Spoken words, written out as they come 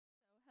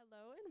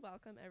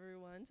welcome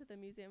everyone to the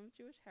Museum of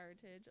Jewish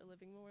Heritage, a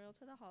living memorial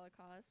to the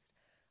Holocaust.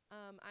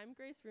 I'm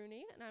Grace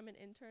Rooney, and I'm an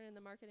intern in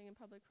the Marketing and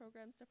Public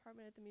Programs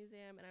Department at the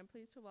museum, and I'm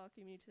pleased to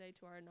welcome you today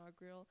to our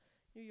inaugural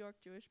New York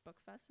Jewish Book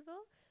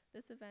Festival.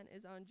 This event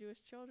is on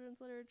Jewish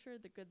children's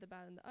literature, the good, the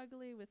bad, and the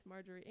ugly, with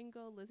Marjorie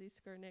Ingall, Lizzie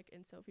Skurnick,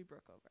 and Sophie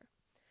Brookover.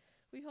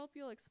 We hope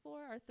you'll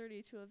explore our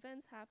 32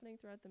 events happening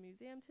throughout the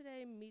museum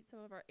today, meet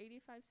some of our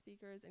 85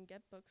 speakers, and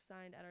get books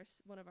signed at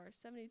one of our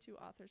 72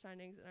 author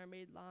signings in our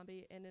main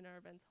lobby and in our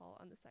events hall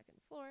on the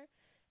second floor.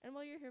 And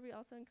while you're here, we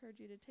also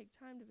encourage you to take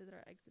time to visit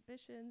our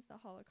exhibitions,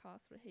 The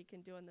Holocaust, What Hate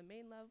Can Do on the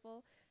main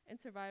level, and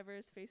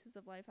Survivors, Faces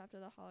of Life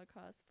After the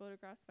Holocaust,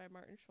 photographs by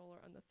Martin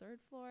Scholler on the third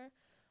floor.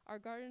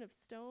 Our Garden of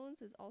Stones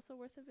is also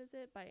worth a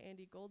visit by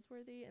Andy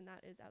Goldsworthy, and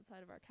that is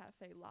outside of our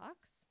Cafe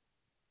Locks.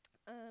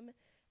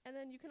 And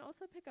then you can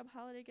also pick up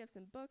holiday gifts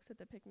and books at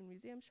the Pickman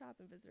Museum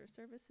Shop and Visitor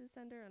Services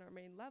Center on our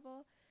main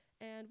level.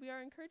 And we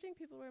are encouraging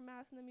people to wear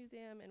masks in the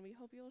museum, and we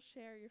hope you'll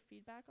share your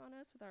feedback on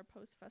us with our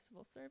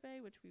post-festival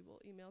survey, which we will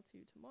email to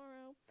you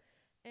tomorrow.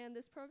 And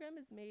this program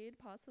is made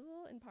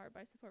possible in part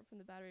by support from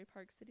the Battery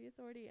Park City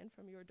Authority and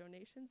from your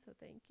donations, so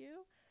thank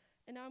you.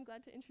 And now I'm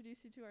glad to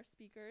introduce you to our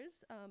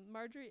speakers.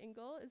 Marjorie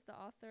Ingall is the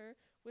author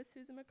with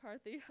Susan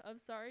McCarthy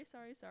of Sorry,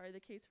 Sorry, Sorry, The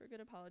Case for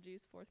Good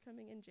Apologies,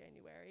 forthcoming in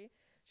January.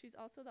 She's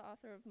also the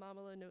author of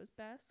Mamaleh Knows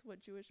Best,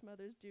 What Jewish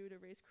Mothers Do to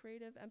Raise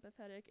Creative,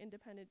 Empathetic,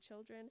 Independent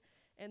Children,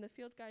 and The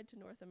Field Guide to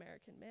North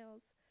American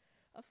Males.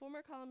 A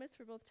former columnist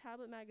for both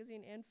Tablet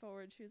Magazine and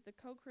Forward, she is the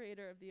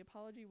co-creator of the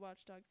apology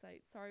watchdog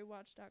site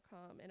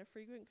sorrywatch.com and a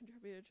frequent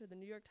contributor to the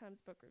New York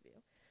Times Book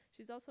Review.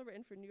 She's also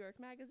written for New York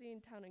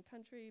Magazine, Town and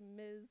Country,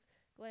 Ms.,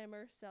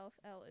 Glamour, Self,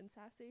 Elle, and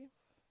Sassy.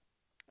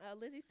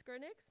 Lizzie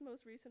Skurnick's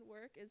most recent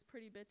work is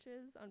Pretty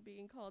Bitches, on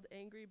being called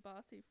angry,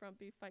 bossy,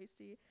 frumpy,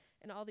 feisty,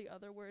 and all the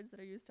other words that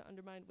are used to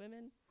undermine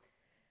women.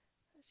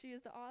 She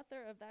is the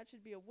author of That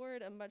Should Be a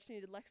Word, a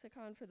much-needed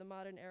lexicon for the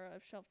modern era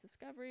of shelf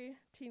discovery,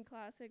 teen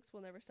classics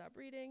we'll never stop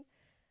reading.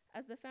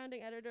 As the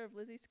founding editor of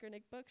Lizzie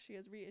Skurnick Books, she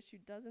has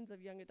reissued dozens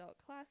of young adult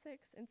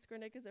classics, and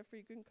Skurnick is a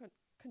frequent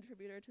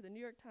contributor to the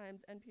New York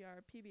Times,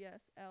 NPR,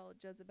 PBS, Elle,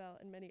 Jezebel,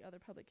 and many other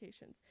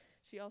publications.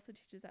 She also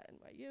teaches at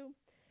NYU.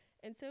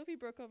 And Sophie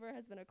Brookover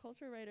has been a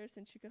culture writer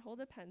since she could hold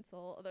a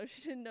pencil, although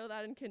she didn't know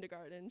that in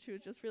kindergarten. She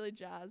was just really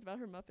jazzed about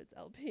her Muppets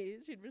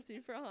LPs she'd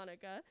received for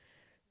Hanukkah.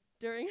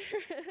 During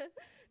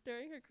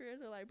her career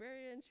as a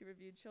librarian, she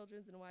reviewed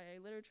children's and YA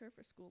literature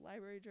for School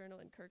Library Journal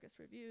and Kirkus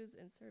Reviews,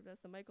 and served as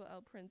the Michael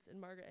L. Prince and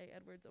Margaret A.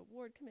 Edwards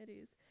Award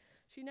committees.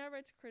 She now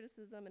writes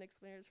criticism and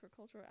explainers for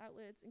cultural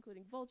outlets,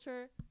 including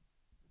Vulture,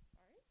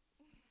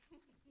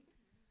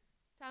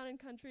 Town and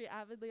Country,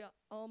 Avidly,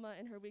 Alma,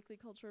 and her weekly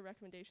cultural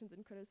recommendations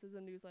and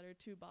criticism newsletter,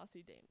 Two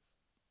Bossy Dames.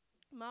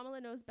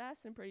 Mamaleh Knows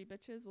Best and Pretty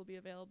Bitches will be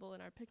available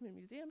in our Pickman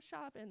Museum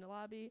shop in the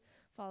lobby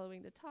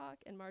following the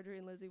talk, and Marjorie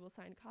and Lizzie will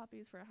sign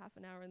copies for a half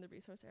an hour in the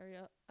resource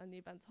area on the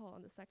events hall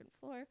on the second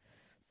floor.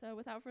 So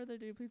without further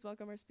ado, please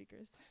welcome our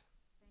speakers.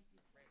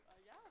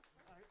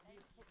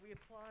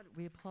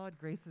 We applaud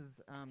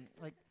Grace's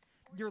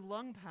your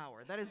lung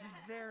power. That is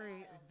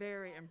very,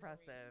 very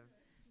impressive.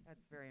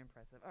 That's very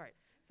impressive. All right,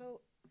 so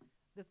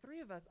the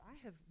three of us,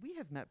 we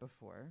have met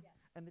before, yes.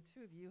 And the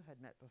two of you had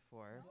met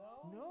before.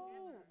 No.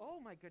 Oh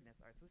my goodness.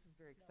 All right, so this is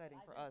very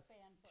exciting for us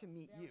to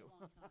meet you.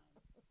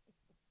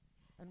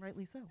 And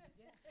rightly so.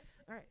 Yeah.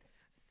 All right,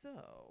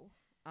 so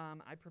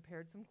I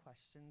prepared some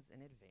questions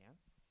in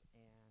advance,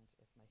 and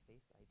if my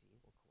face ID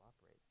will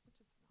cooperate,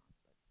 which it's not,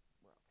 but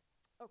we're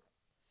okay. Okay.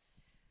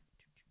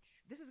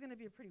 This is going to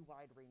be a pretty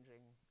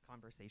wide-ranging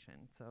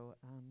conversation, so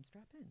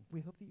strap in.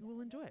 We hope that you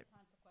will enjoy it.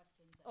 Time for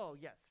questions. Oh,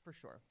 yes, for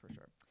sure.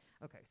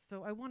 Okay,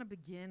 so I want to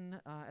begin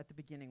at the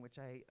beginning, which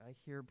I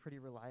hear pretty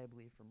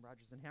reliably from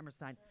Rodgers and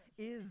Hammerstein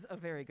is a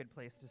very good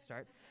place to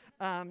start.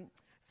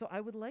 So I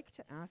would like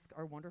to ask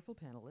our wonderful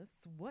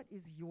panelists, what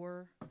is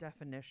your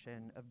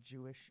definition of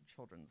Jewish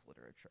children's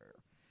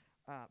literature,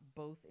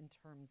 both in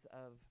terms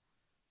of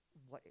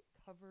what it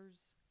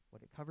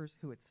covers,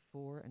 who it's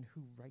for, and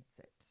who writes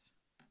it?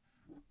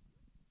 No,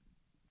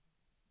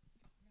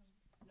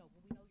 but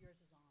we know yours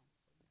is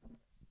on.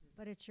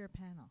 But it's your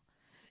panel.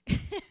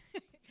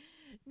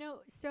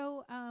 No,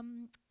 so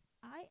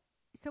my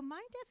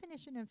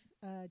definition of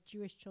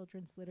Jewish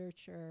children's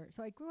literature,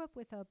 so I grew up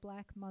with a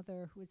black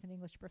mother who was an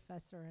English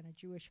professor and a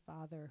Jewish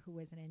father who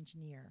was an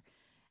engineer.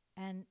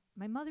 And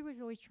my mother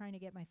was always trying to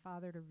get my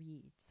father to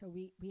read. So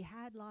we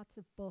had lots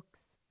of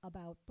books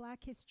about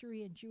black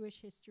history and Jewish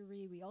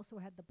history. We also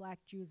had the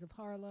Black Jews of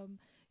Harlem.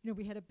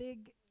 We had a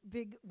big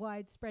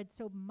widespread.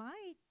 So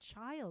my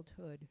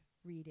childhood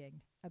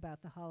reading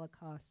about the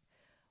Holocaust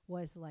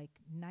was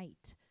like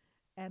Night.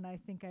 And I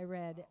think I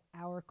read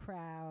Our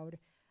Crowd.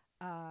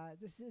 I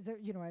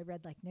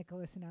read like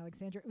Nicholas and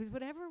Alexandra. It was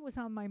whatever was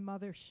on my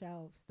mother's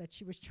shelves that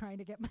she was trying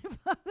to get my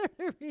father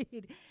to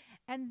read.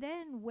 And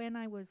then when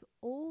I was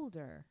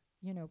older,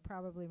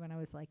 probably when I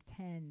was like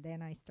 10,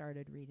 then I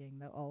started reading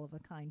the All of a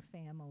Kind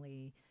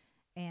Family.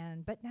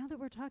 But now that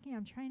we're talking,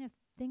 I'm trying to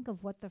think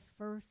of what the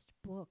first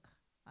book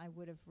I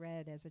would have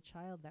read as a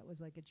child that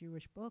was like a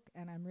Jewish book.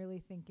 And I'm really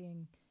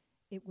thinking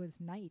it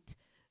was night,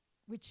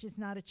 which is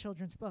not a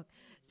children's book.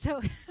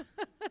 So,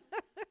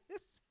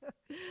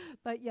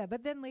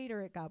 but then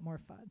later it got more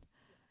fun.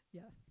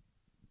 Yeah.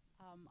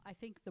 I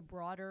think the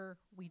broader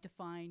we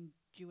define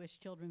Jewish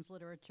children's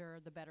literature,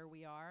 the better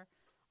we are.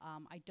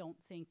 I don't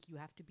think you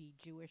have to be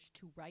Jewish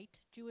to write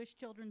Jewish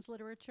children's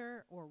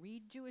literature or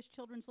read Jewish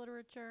children's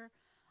literature.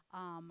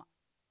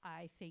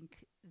 I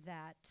think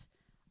that,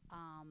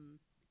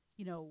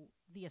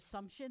 the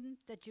assumption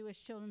that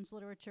Jewish children's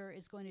literature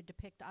is going to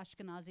depict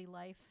Ashkenazi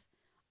life,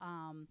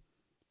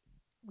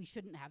 we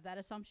shouldn't have that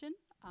assumption.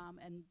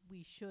 And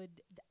we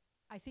should,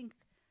 I think,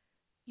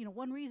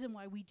 one reason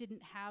why we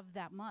didn't have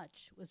that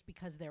much was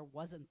because there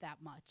wasn't that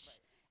much.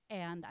 Right.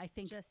 And I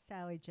think just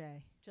Sally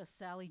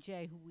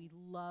J, who we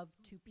love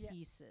to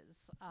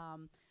pieces.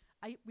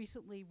 I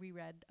recently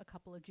reread a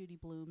couple of Judy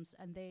Blume's,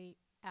 and they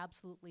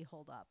absolutely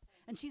hold up.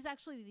 And she's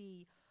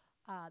actually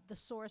the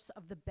source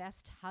of the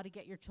best how to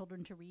get your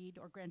children to read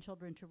or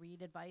grandchildren to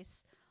read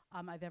advice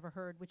I've ever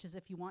heard, which is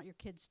if you want your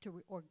kids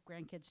to or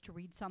grandkids to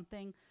read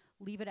something,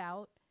 leave it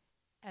out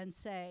and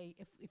say,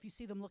 if you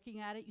see them looking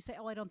at it, you say,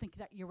 oh, I don't think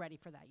that you're ready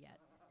for that yet.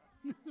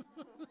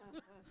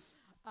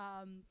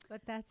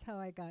 But that's how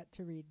I got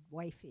to read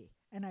Wifey,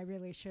 and I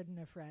really shouldn't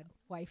have read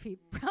Wifey.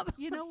 Probably.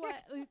 You know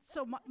what?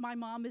 So my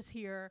mom is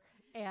here,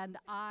 and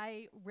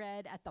I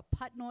read at the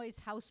Putnoy's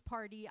house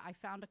party. I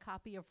found a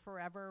copy of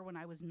Forever when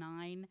I was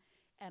 9,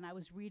 and I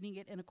was reading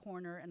it in a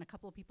corner, and a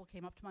couple of people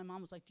came up to my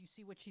mom, was like, do you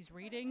see what she's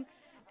reading?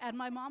 And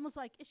my mom was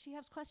like, if she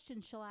has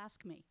questions, she'll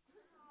ask me.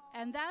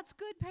 And that's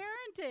good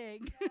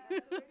parenting. Yeah, the way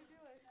to do it.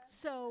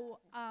 So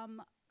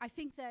I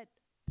think that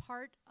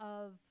part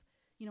of,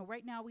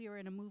 right now we are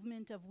in a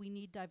movement of we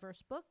need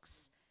diverse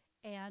books.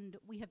 And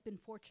we have been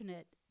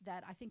fortunate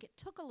that I think it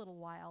took a little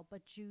while,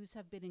 but Jews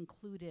have been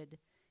included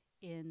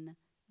in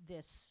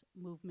this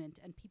movement.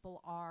 And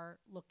people are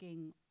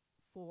looking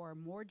for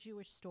more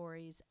Jewish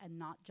stories and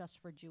not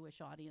just for Jewish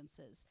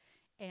audiences.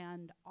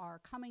 And are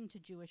coming to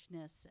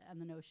Jewishness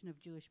and the notion of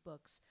Jewish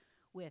books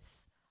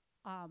with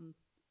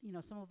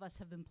some of us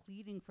have been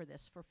pleading for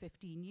this for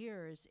 15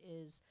 years,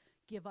 is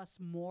give us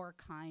more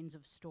kinds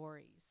of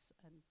stories.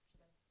 And go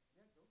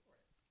for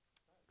it.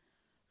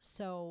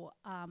 So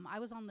I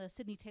was on the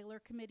Sidney Taylor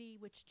Committee,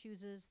 which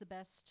chooses the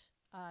best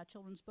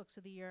children's books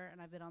of the year,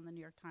 and I've been on the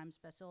New York Times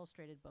Best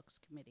Illustrated Books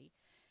Committee.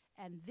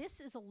 And this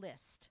is a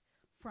list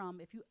from,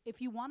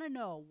 if you want to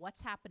know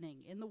what's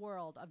happening in the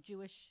world of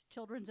Jewish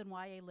children's and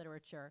YA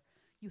literature,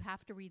 you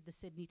have to read the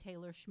Sidney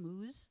Taylor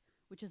Schmooze,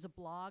 which is a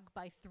blog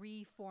by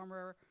three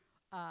former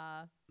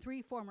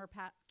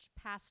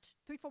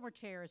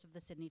chairs of the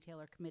Sidney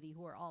Taylor Committee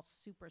who are all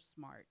super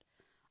smart.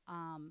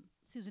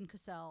 Susan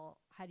Cassell,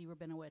 Heidi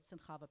Rabinowitz, and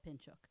Chava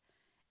Pinchuk.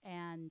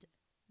 And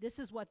this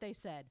is what they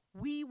said.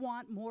 We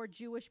want more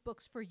Jewish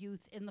books for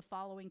youth in the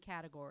following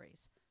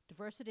categories: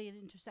 diversity and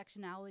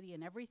intersectionality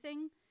in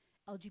everything,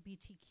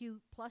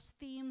 LGBTQ plus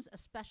themes,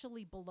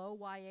 especially below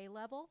YA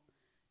level,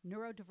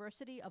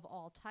 neurodiversity of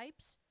all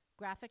types,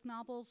 graphic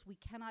novels. We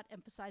cannot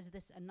emphasize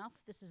this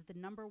enough. This is the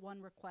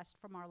 #1 request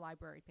from our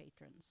library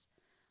patrons.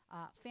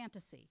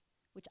 Fantasy,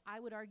 which I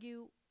would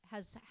argue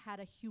has had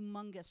a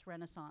humongous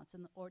renaissance,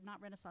 or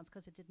not renaissance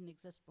because it didn't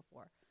exist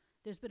before.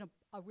 There's been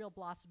a real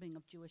blossoming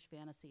of Jewish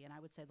fantasy, and I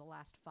would say the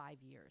last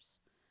 5 years.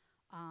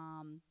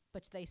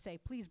 But they say,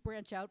 please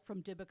branch out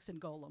from Dybbuk's and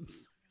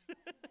Golems.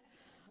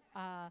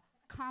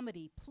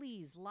 Comedy,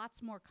 please,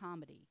 lots more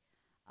comedy.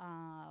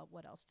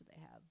 What else do they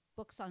have?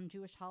 Books on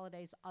Jewish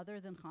holidays other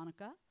than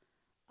Hanukkah.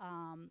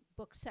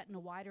 Books set in a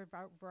wider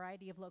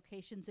variety of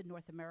locations in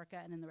North America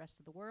and in the rest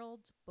of the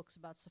world. Books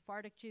about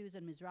Sephardic Jews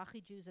and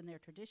Mizrahi Jews and their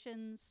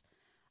traditions.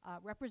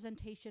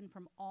 Representation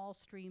from all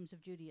streams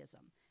of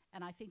Judaism.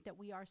 And I think that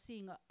we are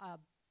seeing a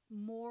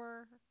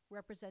more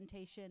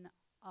representation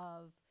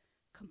of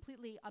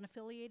completely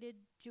unaffiliated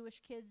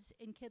Jewish kids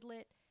in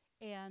Kidlit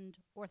and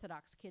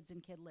Orthodox kids in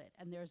Kidlit.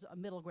 And there's a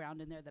middle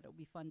ground in there that it would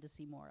be fun to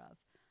see more of.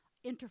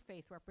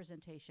 Interfaith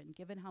representation,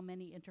 given how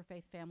many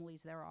interfaith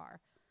families there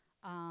are.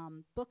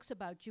 Books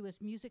about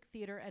Jewish music,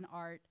 theater, and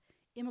art.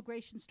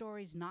 Immigration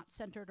stories not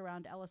centered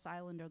around Ellis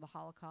Island or the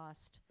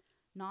Holocaust.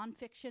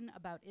 Nonfiction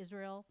about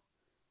Israel.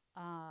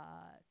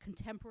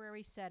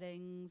 Contemporary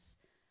settings.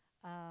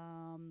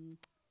 And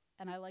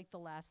I like the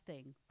last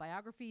thing.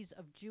 Biographies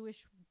of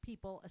Jewish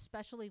people,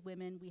 especially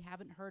women we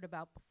haven't heard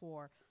about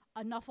before.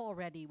 Enough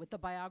already with the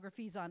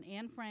biographies on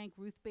Anne Frank,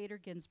 Ruth Bader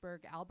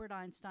Ginsburg, Albert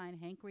Einstein,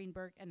 Hank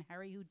Greenberg, and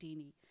Harry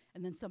Houdini.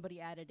 And then somebody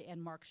added,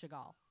 and Marc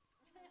Chagall.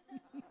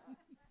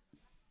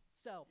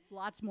 So,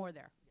 lots more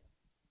there.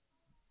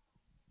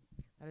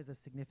 That is a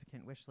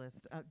significant wish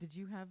list. Did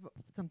you have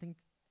something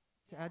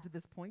to add to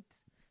this point?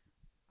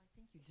 I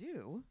think you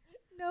do.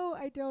 No,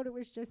 I don't. It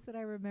was just that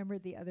I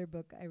remembered the other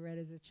book I read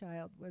as a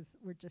child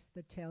were just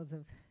the Tales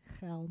of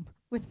Helm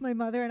with my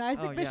mother and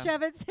Isaac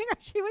Bashevis singer.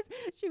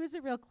 She was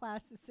a real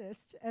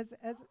classicist as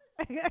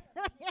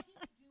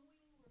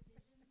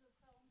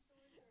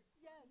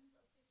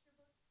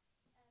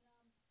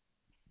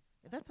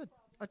That's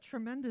a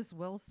tremendous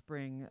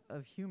wellspring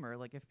of humor.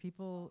 Like if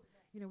people,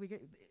 we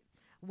get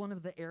one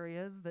of the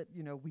areas that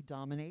we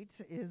dominate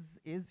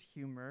is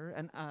humor.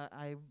 And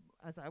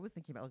as I was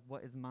thinking about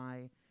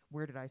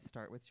where did I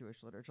start with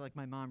Jewish literature? Like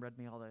my mom read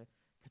me all the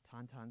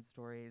Katantan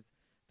stories,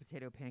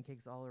 potato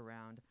pancakes all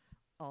around,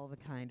 all the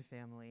kind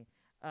family.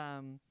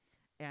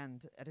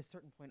 And at a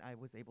certain point, I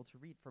was able to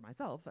read for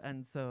myself.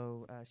 And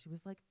so she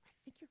was like, I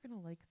think you're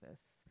going to like this.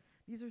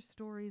 These are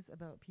stories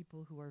about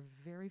people who are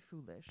very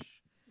foolish.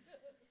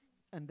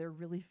 And they're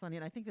really funny.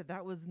 And I think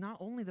that was not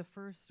only the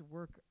first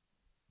work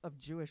of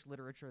Jewish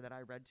literature that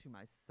I read to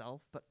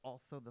myself, but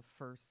also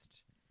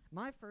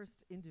my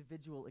first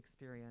individual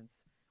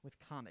experience with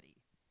comedy.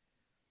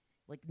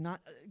 Like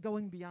not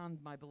going beyond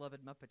my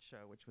beloved Muppet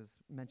Show, which was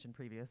mentioned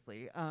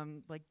previously.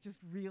 Like just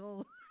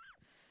real,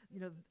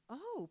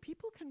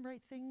 people can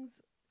write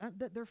things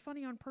that they're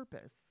funny on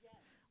purpose. Yes.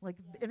 Like,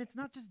 and it's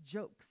not just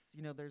jokes.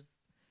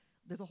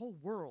 There's a whole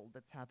world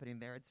that's happening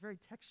there. It's very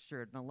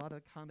textured, and a lot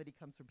of comedy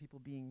comes from people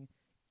being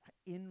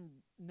in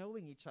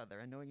knowing each other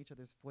and knowing each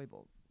other's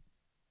foibles.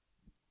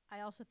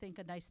 I also think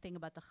a nice thing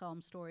about the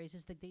Chelm stories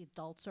is that the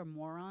adults are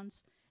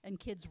morons, and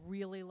kids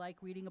really like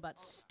reading about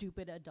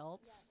stupid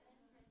adults.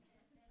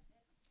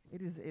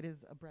 It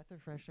is a breath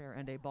of fresh air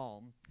and a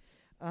balm.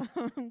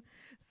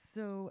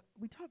 So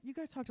you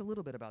guys talked a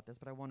little bit about this,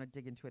 but I want to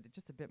dig into it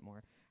just a bit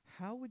more.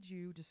 How would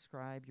you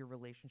describe your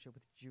relationship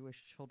with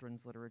Jewish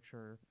children's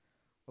literature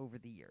over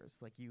the years?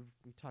 Like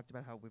we talked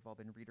about how we've all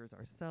been readers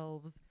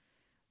ourselves.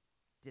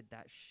 Did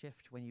that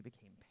shift when you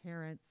became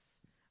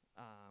parents?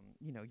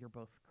 You're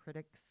both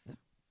critics.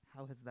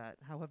 How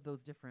have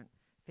those different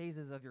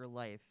phases of your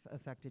life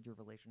affected your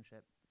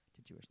relationship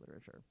to Jewish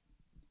literature?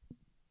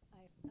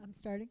 I'm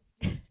starting.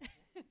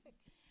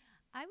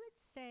 I would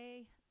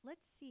say,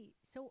 let's see.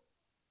 So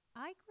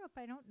I grew up,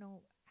 I don't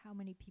know how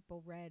many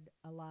people read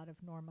a lot of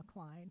Norma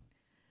Klein.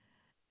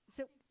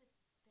 So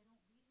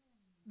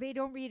they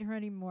don't read her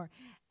anymore.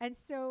 And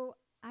so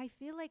I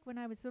feel like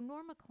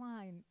Norma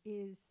Klein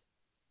is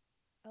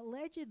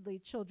allegedly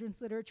children's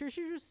literature.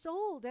 She was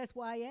sold as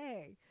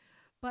YA,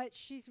 but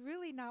she's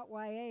really not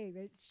YA.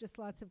 It's just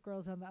lots of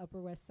girls on the Upper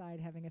West Side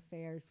having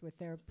affairs with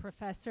their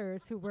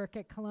professors who work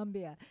at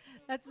Columbia.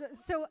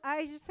 So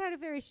I just had a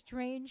very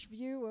strange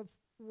view of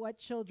what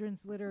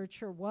children's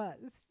literature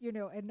was,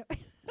 and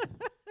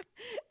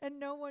and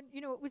no one,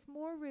 it was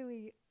more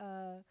really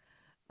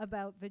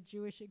about the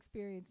Jewish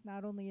experience,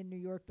 not only in New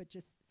York, but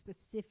just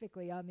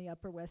specifically on the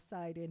Upper West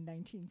Side in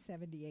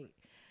 1978.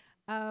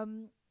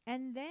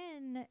 And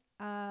then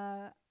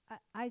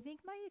I think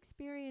my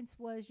experience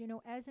was,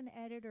 as an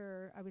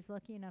editor, I was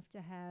lucky enough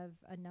to have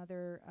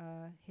another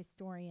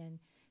historian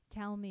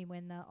tell me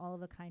when the All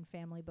of a Kind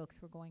family books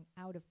were going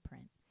out of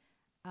print.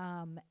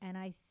 And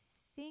I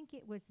think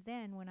it was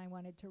then when I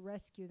wanted to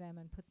rescue them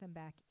and put them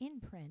back in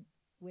print,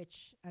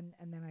 and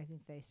then I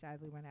think they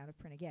sadly went out of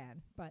print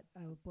again, but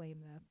I would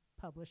blame the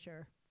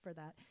publisher for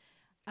that.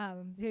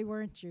 They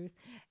weren't Jews.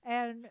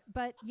 And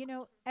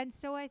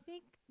so I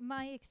think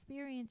my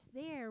experience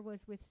there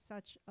was with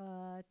such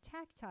a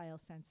tactile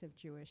sense of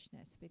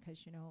Jewishness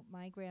because,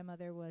 my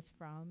grandmother was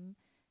from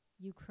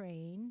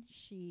Ukraine.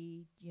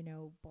 She,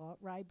 bought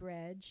rye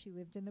bread. She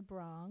lived in the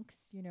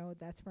Bronx.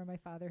 That's where my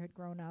father had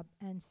grown up.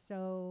 And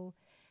so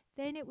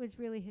then it was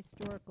really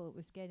historical. It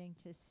was getting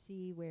to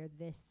see where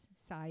this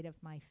side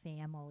of my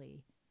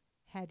family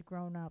had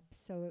grown up.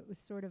 So it was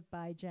sort of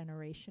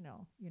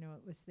bi-generational.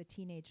 It was the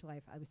teenage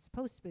life I was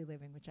supposed to be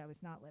living, which I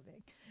was not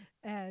living.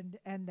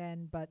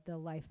 But the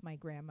life my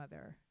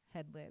grandmother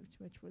had lived,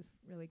 which was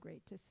really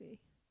great to see.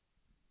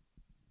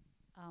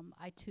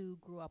 I too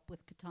grew up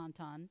with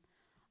Katantan.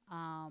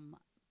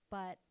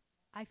 But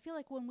I feel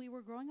like when we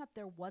were growing up,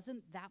 there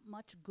wasn't that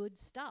much good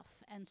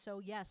stuff. And so,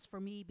 yes, for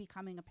me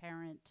becoming a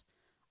parent,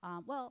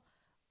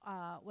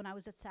 when I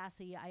was at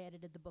Sassy, I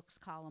edited the books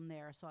column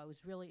there, so I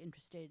was really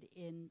interested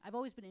I've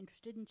always been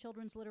interested in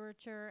children's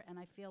literature, and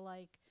I feel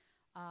like,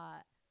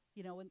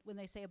 when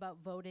they say about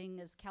voting,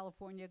 as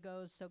California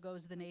goes, so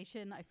goes the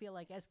nation, I feel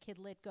like as Kid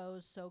Lit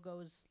goes, so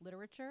goes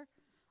literature,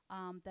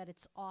 that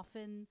it's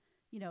often,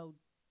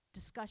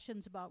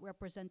 discussions about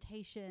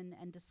representation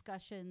and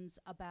discussions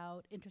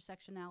about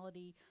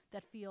intersectionality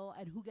that feel,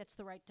 and who has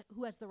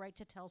the right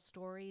to tell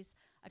stories.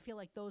 I feel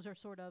like those are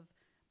sort of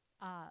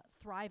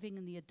thriving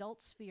in the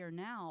adult sphere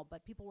now,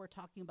 but people were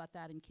talking about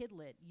that in Kid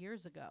Lit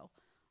years ago.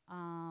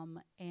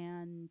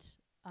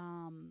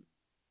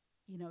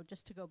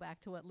 Just to go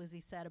back to what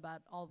Lizzie said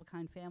about All of a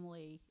Kind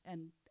family,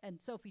 and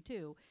Sophie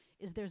too,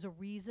 is there's a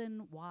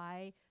reason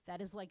why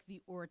that is like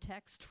the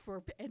text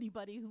for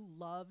anybody who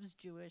loves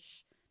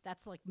Jewish.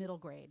 That's like middle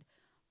grade.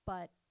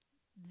 But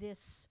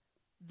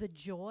the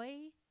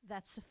joy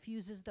that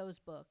suffuses those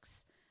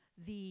books,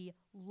 the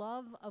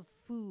love of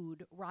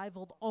food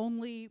rivaled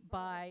only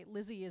by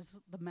Lizzie is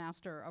the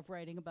master of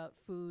writing about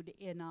food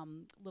in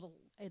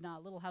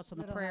Little House on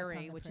the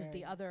Prairie, which is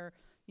the other,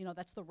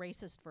 that's the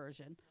racist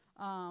version.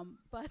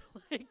 But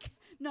like,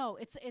 no,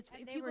 it's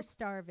they were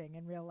starving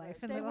in real life.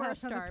 They were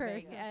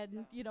starving,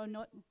 and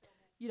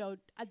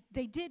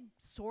they did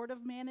sort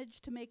of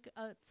manage to make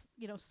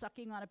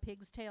sucking on a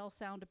pig's tail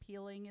sound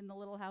appealing in the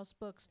Little House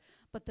books,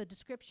 but the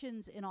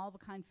descriptions in All the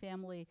Kind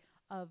Family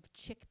of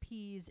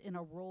chickpeas in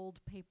a rolled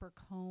paper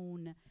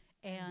cone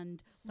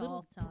and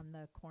salt on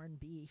the corned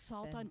beef,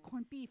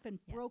 and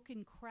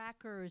broken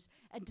crackers,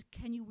 and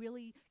can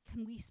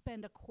we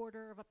spend a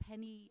quarter of a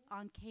penny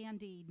on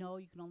candy? No,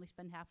 you can only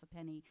spend half a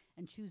penny,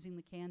 and choosing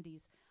the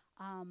candies.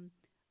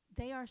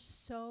 They are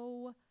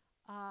so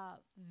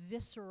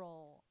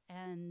visceral,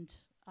 and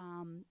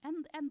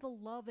the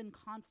love and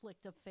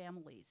conflict of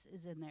families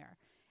is in there,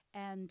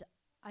 and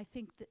I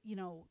think that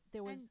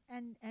there was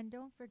and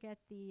don't forget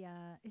the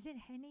is it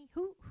Henny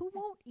who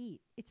won't eat?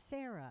 It's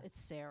Sarah.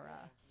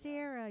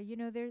 Sarah.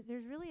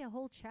 There's really a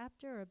whole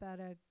chapter about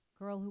a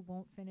girl who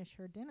won't finish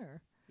her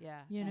dinner.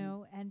 Yeah.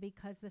 And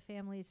because the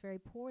family is very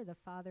poor, the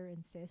father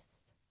insists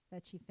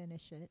that she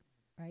finish it,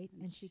 right?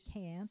 And she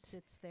can't.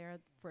 Sits there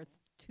for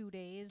 2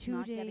 days,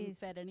 not getting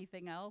fed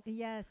anything else.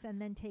 Yes,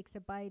 and then takes a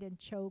bite and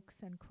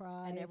chokes and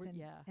cries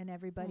and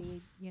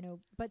everybody,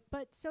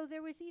 But so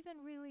there was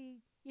even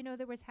really,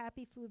 there was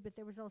happy food, but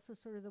there was also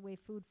sort of the way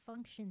food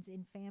functions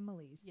in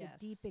families, the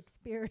deep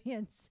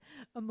experience,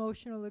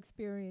 emotional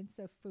experience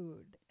of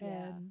food.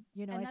 Yeah.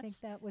 And, I think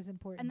that was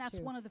important. And that's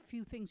too. one of the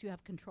few things you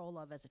have control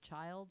of as a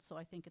child, so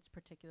I think it's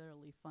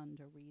particularly fun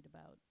to read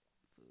about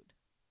food.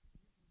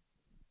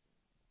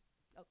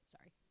 Oh,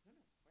 sorry.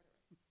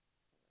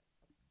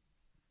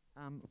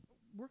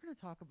 We're going to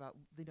talk about,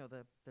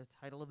 the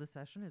title of the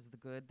session is The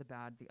Good, the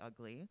Bad, the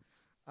Ugly.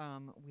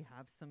 We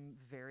have some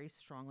very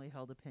strongly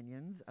held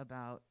opinions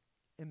about,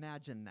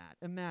 imagine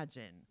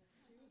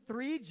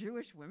 3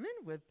 Jewish women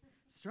with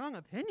strong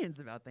opinions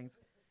about things.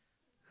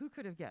 Who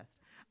could have guessed?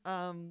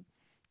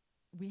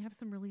 We have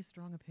some really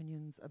strong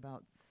opinions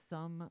about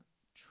some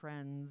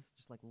trends,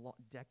 just like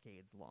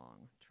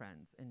decades-long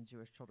trends in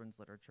Jewish children's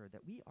literature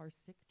that we are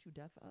sick to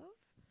death of.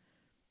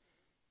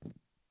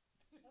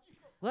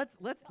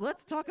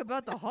 Let's talk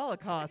about the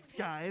Holocaust,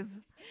 guys.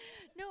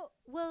 No,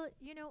 well,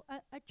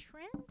 a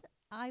trend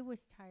I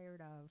was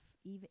tired of,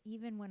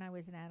 even when I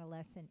was an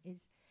adolescent,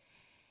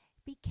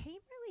 became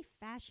really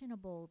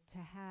fashionable to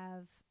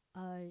have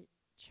a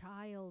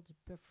child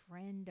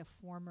befriend a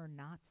former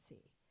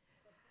Nazi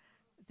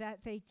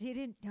that they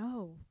didn't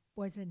know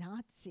was a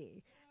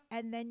Nazi.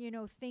 And then,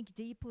 think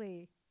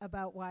deeply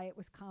about why it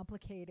was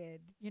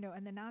complicated,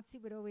 and the Nazi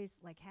would always,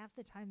 half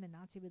the time the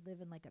Nazi would live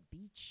in a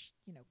beach,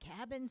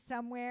 cabin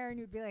somewhere, and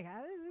you'd be like,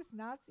 how does this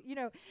Nazi,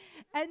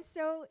 and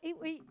so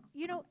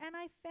and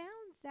I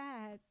found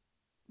that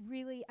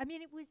really,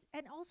 it was,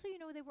 and also,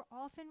 they were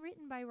often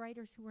written by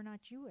writers who were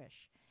not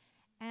Jewish.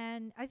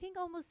 And I think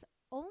almost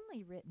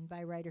only written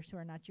by writers who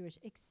are not Jewish,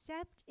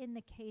 except in the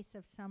case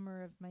of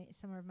Summer of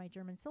My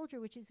German Soldier,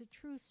 which is a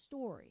true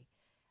story.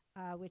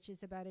 Which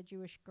is about a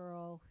Jewish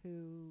girl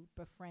who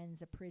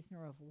befriends a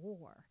prisoner of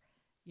war,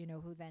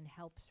 who then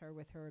helps her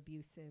with her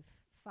abusive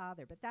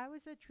father. But that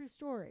was a true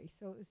story,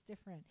 so it was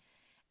different.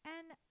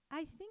 And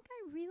I think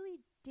I really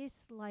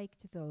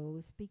disliked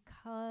those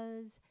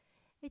because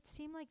it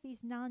seemed like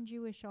these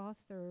non-Jewish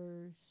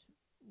authors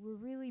were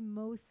really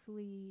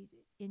mostly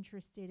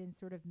interested in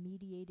sort of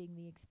mediating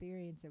the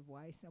experience of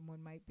why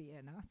someone might be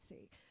a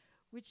Nazi.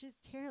 Which is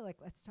terrible.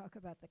 Let's talk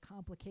about the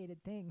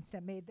complicated things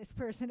that made this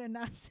person a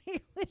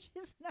Nazi, which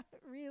is not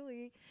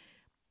really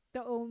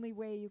the only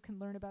way you can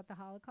learn about the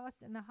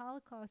Holocaust. And the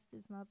Holocaust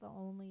is not the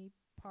only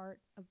part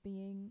of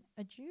being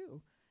a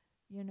Jew,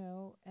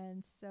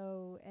 And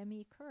so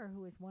Emmy Kerr,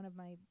 who is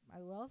I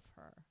love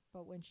her,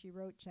 but when she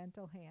wrote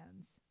Gentle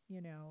Hands,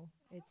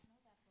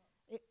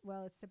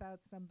 it's about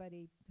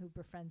somebody who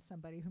befriends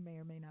somebody who may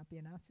or may not be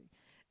a Nazi.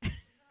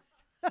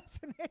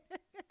 Fascinating.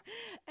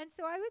 And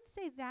so I would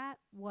say that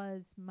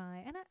was and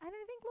I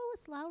think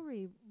Lois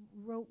Lowry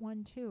wrote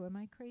one too. Am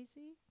I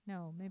crazy?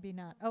 No, maybe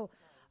not. Oh,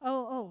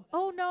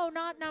 no,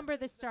 not Number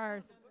the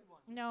Stars.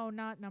 No,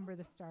 not Number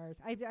the Stars.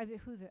 I'm sorry,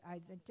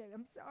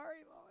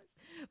 Lois.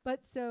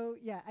 But so,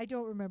 yeah, I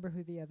don't remember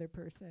who the other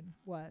person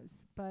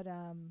was. But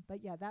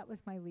yeah, that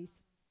was my least.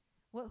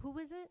 Who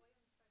was it?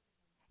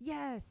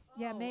 Yes.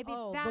 Yeah, maybe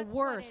that's the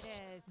worst. What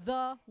it is.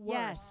 The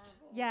worst.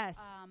 Yes.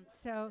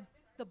 So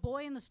The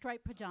Boy in the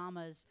Striped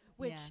Pajamas,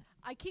 which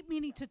I keep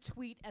meaning to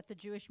tweet at the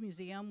Jewish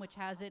Museum, which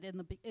has it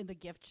in the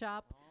gift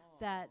shop.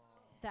 That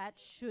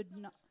should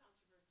not.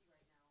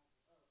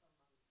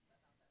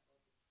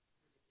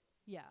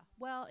 Yeah.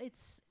 Well,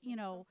 it's Has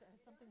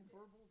something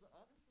burbled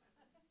up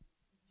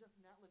just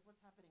now? What's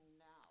happening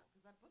now?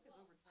 Because that book is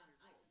over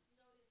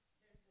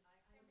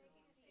 10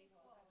 years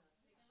old.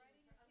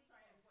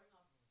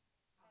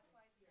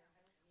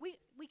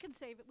 We can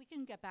save it. We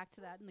can get back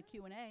to that in the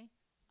Q&A.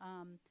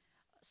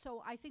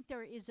 So I think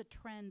there is a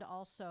trend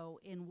also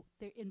in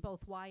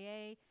both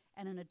YA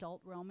and an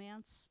adult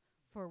romance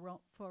for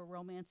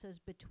romances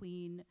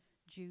between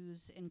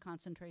Jews in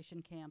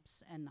concentration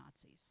camps and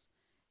Nazis.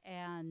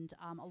 And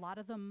a lot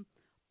of them,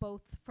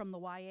 both from the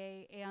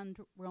YA and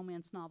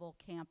romance novel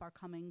camp, are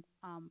coming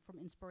from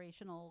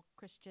inspirational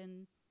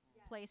Christian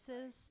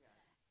places.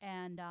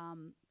 and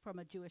from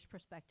a Jewish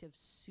perspective,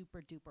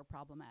 super duper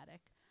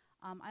problematic.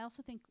 I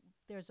also think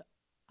there's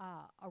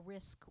a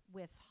risk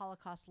with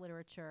Holocaust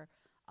literature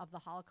of the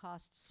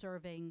Holocaust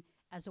serving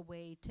as a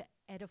way to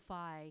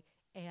edify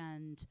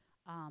and,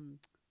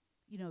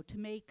 to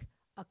make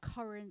a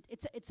current,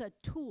 it's a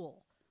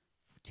tool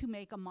to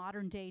make a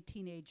modern day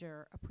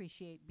teenager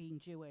appreciate being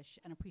Jewish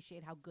and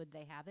appreciate how good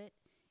they have it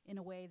in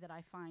a way that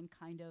I find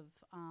kind of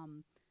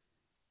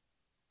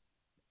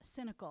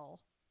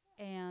cynical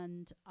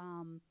and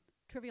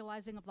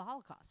trivializing of the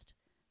Holocaust.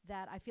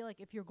 That I feel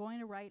like if you're going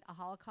to write a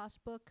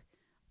Holocaust book,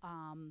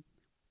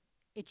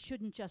 it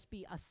shouldn't just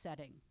be a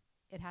setting.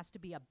 It has to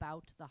be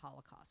about the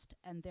Holocaust.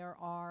 And there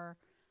are,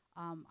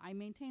 I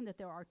maintain that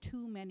there are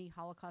too many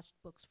Holocaust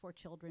books for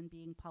children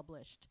being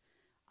published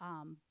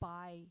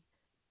by,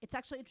 it's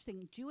actually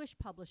interesting, Jewish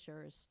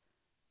publishers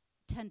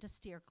tend to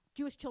steer,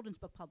 Jewish children's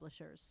book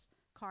publishers,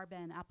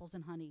 Carbon, Apples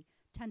and Honey,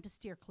 tend to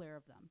steer clear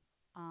of them.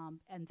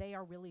 And they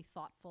are really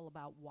thoughtful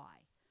about why.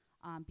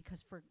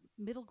 Because for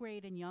middle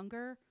grade and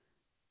younger,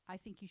 I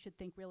think you should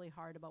think really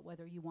hard about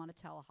whether you want to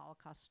tell a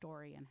Holocaust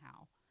story and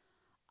how.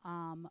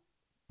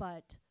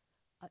 But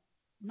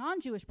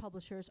non-Jewish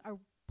publishers are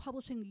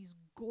publishing these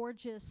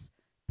gorgeous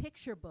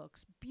picture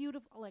books,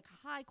 beautiful, like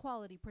high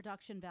quality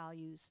production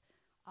values,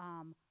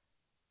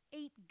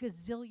 8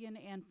 gazillion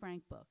Anne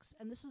Frank books.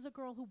 And this is a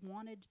girl who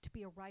wanted to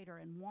be a writer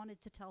and wanted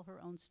to tell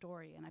her own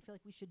story. And I feel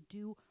like we should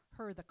do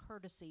her the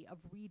courtesy of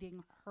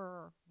reading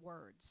her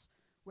words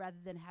rather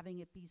than having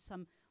it be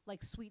some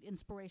like sweet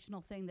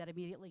inspirational thing that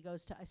immediately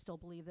goes to, I still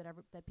believe that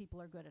that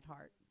people are good at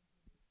heart.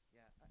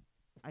 Yeah,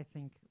 I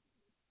think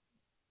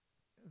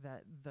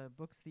that the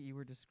books that you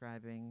were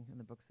describing and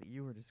the books that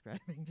you were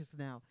describing just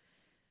now,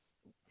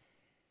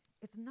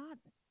 it's not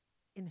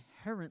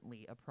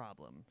inherently a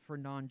problem for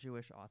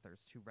non-Jewish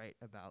authors to write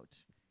about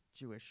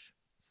Jewish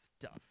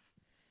stuff.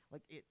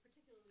 Like it,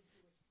 Particularly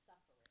Jewish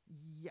suffering.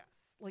 yes.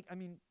 Like, I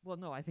mean, well,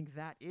 no, I think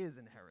that is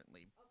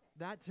inherently,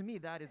 that to me,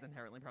 that is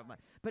inherently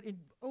problematic. But in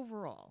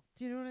overall,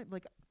 do you know what I,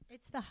 like,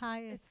 It's the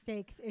highest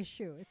stakes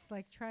issue. It's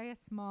like try a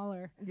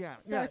smaller. yeah,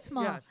 Start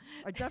small. Yeah.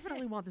 I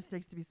definitely want the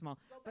stakes to be small.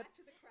 Go But back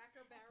to the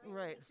Cracker Barrel.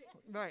 right,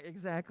 right,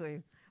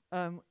 exactly.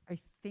 I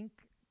think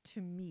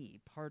to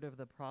me, part of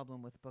the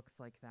problem with books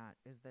like that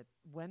is that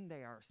when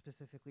they are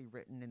specifically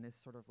written in this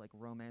sort of like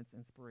romance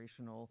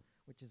inspirational,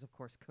 which is of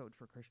course code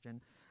for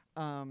Christian,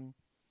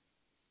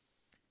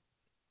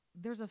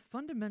 there's a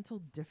fundamental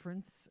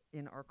difference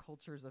in our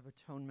cultures of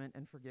atonement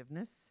and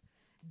forgiveness.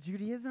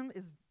 Judaism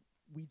is,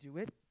 we do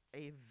it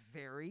a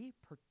very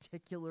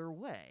particular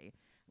way.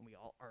 And we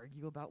all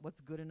argue about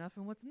what's good enough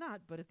and what's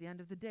not, but at the end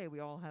of the day,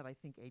 we all have, I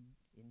think,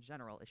 in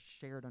general, a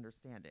shared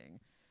understanding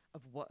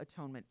of what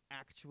atonement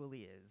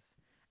actually is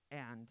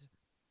and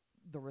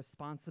the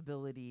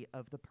responsibility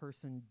of the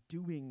person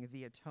doing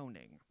the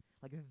atoning.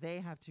 Like,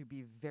 they have to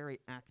be very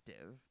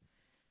active.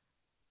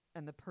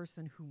 And the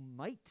person who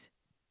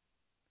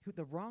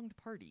the wronged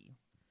party,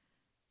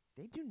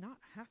 they do not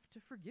have to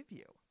forgive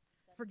you.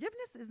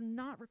 Forgiveness is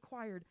not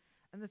required.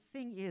 And the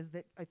thing is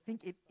that I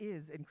think it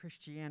is in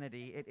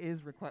Christianity, it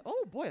is required.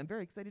 Oh boy, I'm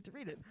very excited to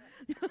read it.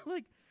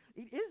 Like,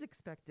 it is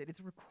expected.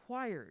 It's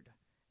required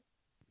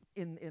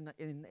in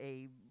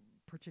a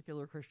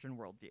particular Christian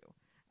worldview.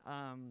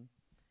 And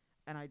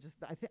I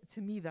think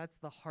to me, that's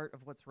the heart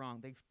of what's wrong.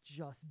 They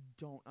just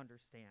don't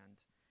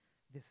understand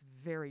this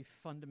very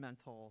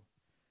fundamental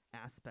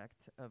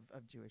aspect of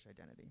Jewish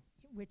identity.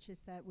 Which is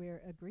that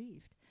we're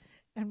aggrieved.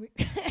 And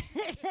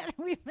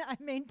I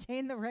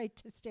maintain the right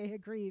to stay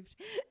aggrieved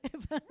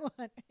if I want.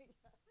 I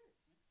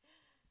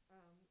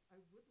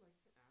would like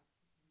to ask,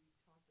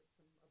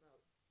 we talked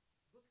about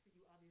books that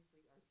you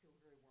obviously feel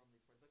very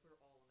warmly towards. Like, we're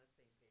all on the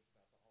same page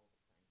about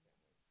the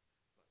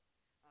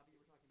All of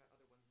the Crime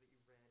Family books.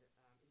 But you were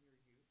talking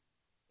about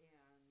other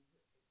ones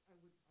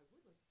that you read in your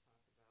youth.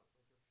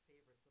 And I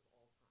would like to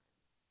talk about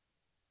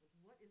like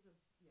your favorites of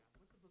all time. Like,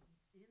 what's a book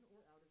in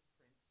or out of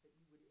print that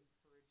you would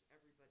encourage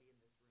everybody in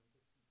this room to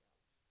seek out?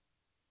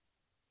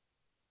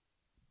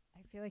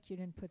 I feel like you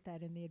didn't put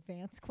that in the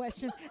advanced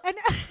questions. And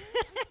Favorites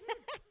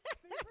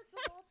of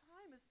all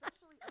time,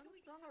 especially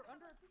unsung or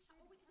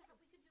underappreciated. We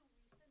could do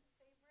recent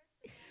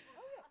favorites.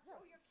 Oh, yeah.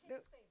 Your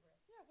kid's favorite.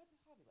 Yeah, what's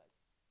his hobby like?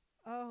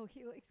 oh,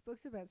 he likes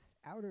books about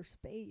outer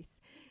space.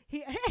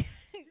 He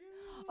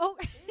oh.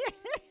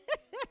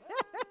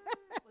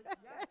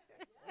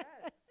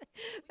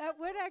 That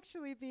would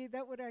actually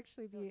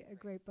be a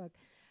great book.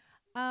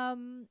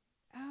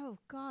 Oh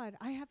God,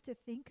 I have to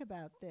think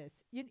about this.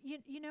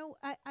 You know,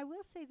 I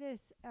will say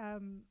this.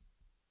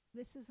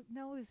 This is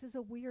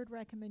a weird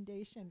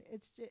recommendation.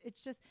 It's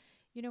just,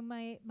 you know,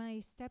 my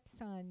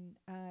stepson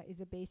is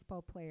a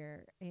baseball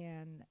player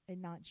and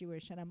not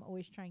Jewish, and I'm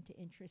always trying to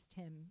interest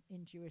him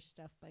in Jewish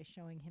stuff by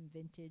showing him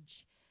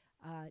vintage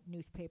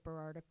newspaper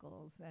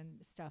articles and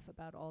stuff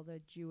about all the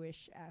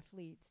Jewish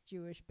athletes,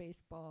 Jewish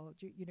baseball,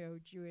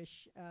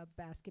 Jewish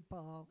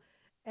basketball,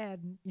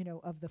 and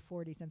of the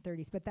 40s and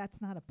 30s. But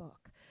that's not a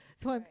book.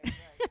 So Right.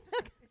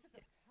 It's just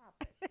a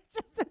topic. it's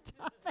just a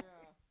topic.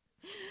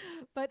 Yeah.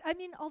 But I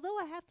mean, although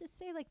I have to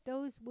say, like,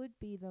 those would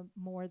be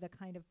the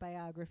kind of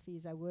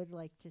biographies I would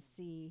like to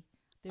see.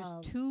 There's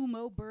 2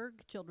 Mo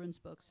Berg children's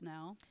books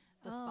now.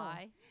 The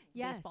Spy,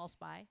 yes. Baseball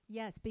Spy.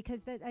 Yes,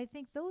 because I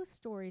think those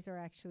stories are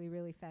actually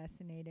really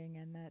fascinating,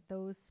 and that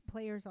those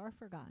players are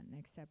forgotten,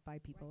 except by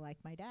people like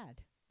my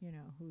dad,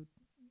 who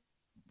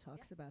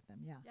talks about them.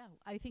 Yeah. Yeah,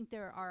 I think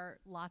there are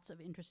lots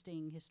of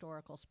interesting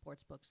historical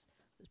sports books,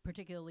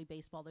 particularly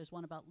baseball. There's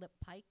one about Lip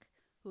Pike,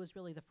 who was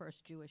really the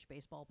first Jewish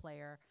baseball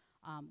player,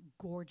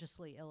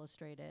 gorgeously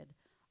illustrated.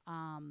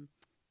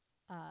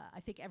 I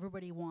think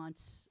everybody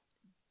wants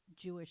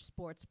Jewish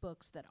sports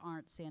books that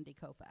aren't Sandy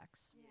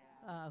Koufax,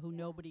 who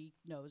nobody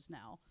knows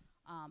now.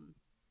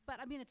 But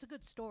I mean, it's a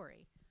good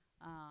story.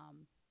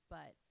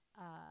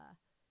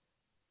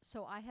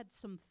 So I had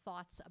some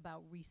thoughts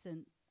about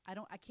recent.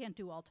 I can't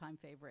do all-time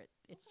favorite.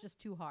 It's just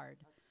too hard.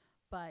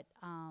 But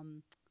a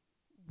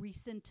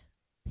recent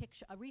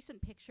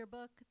picture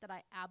book that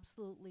I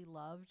absolutely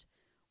loved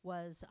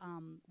was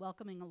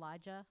Welcoming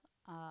Elijah,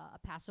 A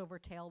Passover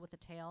Tale with a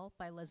Tale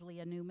by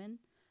Leslie Newman,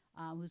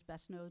 who's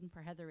best known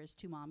for Heather is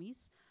Two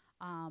Mommies.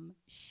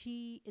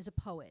 She is a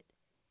poet,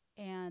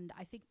 and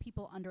I think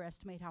people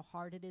underestimate how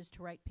hard it is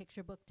to write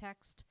picture book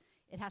text.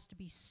 It has to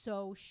be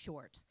so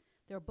short.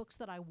 There are books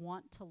that I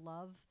want to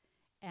love,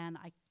 and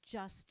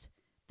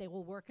they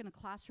will work in a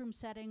classroom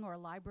setting or a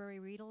library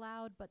read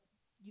aloud, but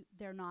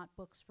they're not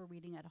books for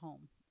reading at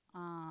home,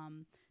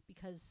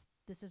 because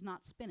this is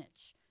not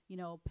spinach.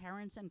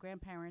 Parents and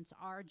grandparents,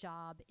 our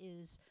job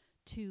is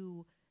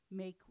to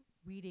make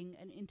reading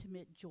an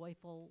intimate,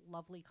 joyful,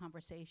 lovely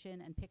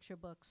conversation, and picture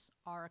books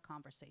are a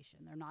conversation.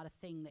 They're not a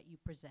thing that you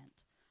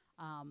present.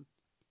 Are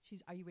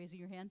you raising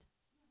your hand?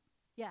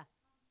 Yeah.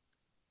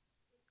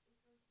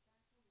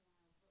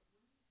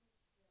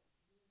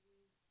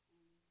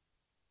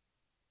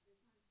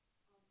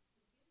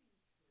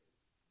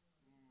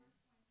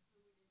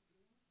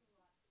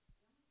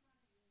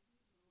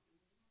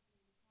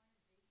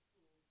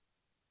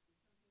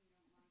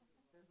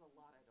 There's a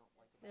lot I don't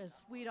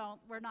like.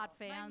 We're not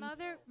fans.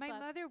 My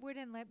mother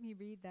wouldn't let me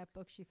read that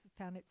book. She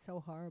found it so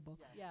horrible.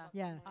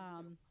 Yeah.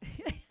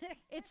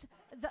 It's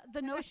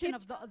the notion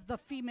of the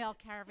female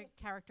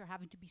character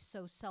having to be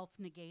so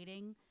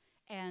self-negating,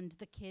 and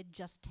the kid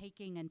just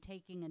taking and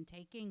taking and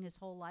taking his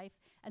whole life,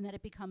 and then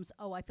it becomes,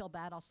 oh, I feel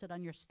bad, I'll sit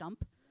on your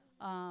stump,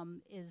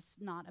 is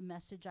not a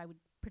message I would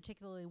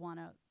particularly want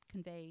to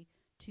convey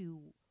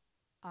to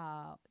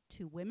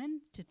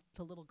women,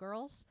 to little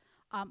girls.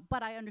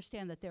 But I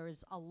understand that there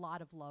is a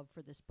lot of love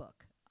for this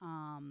book.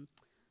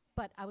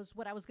 But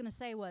what I was going to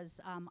say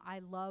was I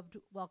loved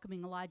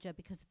Welcoming Elijah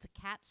because it's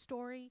a cat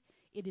story.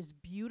 It is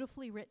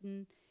beautifully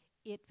written.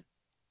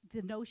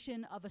 The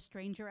notion of a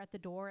stranger at the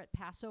door at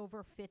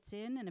Passover fits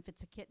in, and if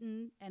it's a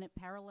kitten and it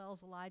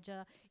parallels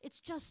Elijah, it's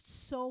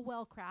just so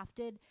well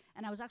crafted.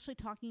 And I was actually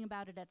talking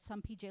about it at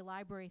some PJ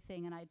Library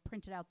thing, and I had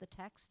printed out the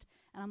text,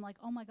 and I'm like,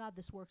 oh my God,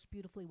 this works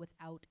beautifully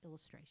without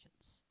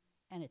illustrations.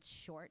 And it's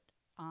short.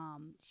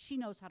 She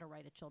knows how to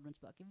write a children's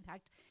book. In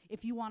fact,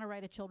 if you want to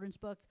write a children's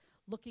book,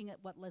 looking at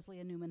what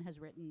Leslie Newman has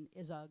written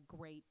is a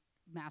great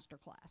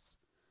masterclass.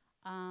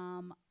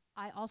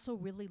 I also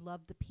really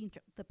loved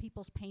The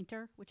People's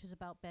Painter, which is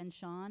about Ben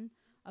Shahn.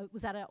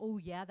 Was that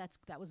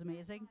that was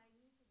amazing.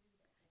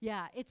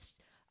 Yeah,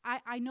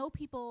 I know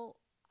people,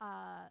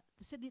 the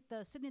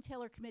Sidney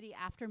Taylor Committee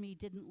after me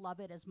didn't love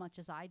it as much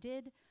as I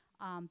did,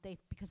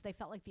 because they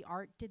felt like the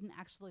art didn't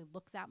actually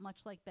look that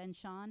much like Ben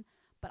Shahn.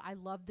 But I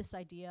loved this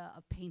idea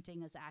of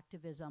painting as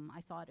activism.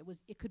 I thought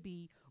it could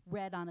be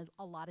read on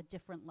a lot of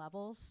different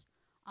levels,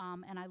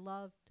 and I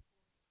loved.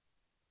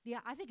 Yeah,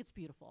 I think it's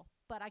beautiful.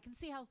 But I can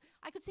see how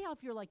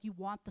if you're like you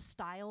want the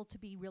style to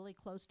be really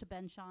close to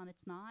Ben Shahn,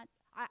 it's not.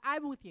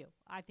 I'm with you.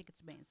 I think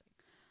it's amazing.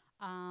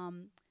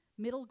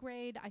 Middle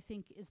grade, I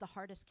think, is the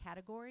hardest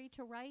category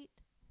to write,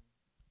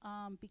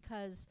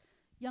 because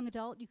young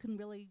adult you can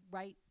really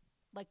write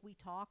like we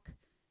talk.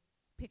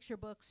 Picture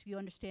books, you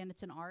understand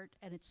it's an art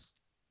and it's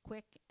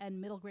quick,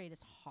 and middle grade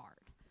is hard.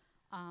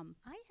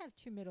 I have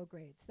 2 middle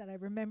grades that I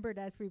remembered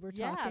as we were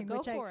yeah, talking.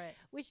 go for it.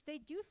 Which they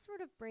do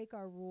sort of break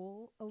our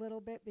rule a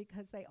little bit,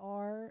 because they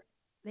are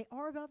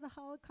about the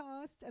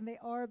Holocaust, and they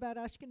are about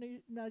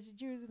Ashkenazi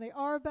Jews, and they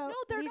are about No,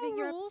 there are no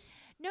Europe. rules.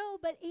 No,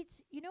 but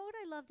it's, what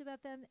I loved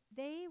about them?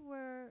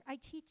 I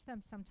teach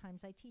them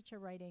sometimes. I teach a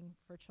writing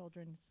for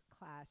children's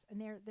class,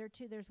 and there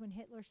too. There's When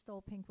Hitler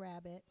Stole Pink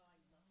Rabbit.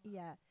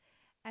 Yeah.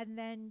 And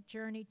then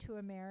Journey to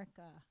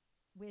America,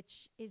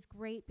 which is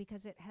great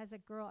because it has a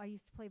girl. I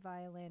used to play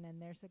violin, and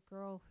there's a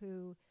girl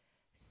who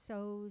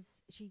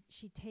sews.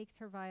 She takes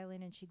her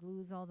violin and she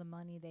glues all the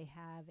money they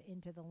have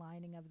into the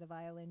lining of the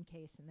violin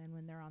case, and then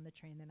when they're on the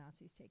train, the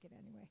Nazis take it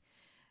anyway.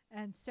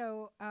 And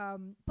so,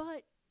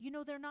 but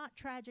they're not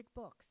tragic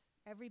books.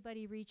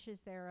 Everybody reaches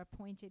their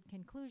appointed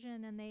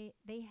conclusion, and they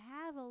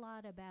have a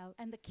lot about.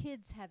 And the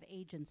kids have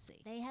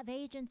agency. They have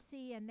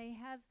agency, and they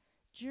have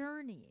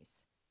journeys.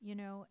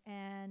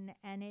 And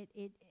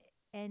it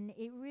and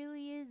it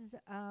really is,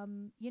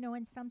 and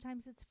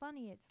sometimes it's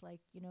funny. It's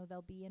like,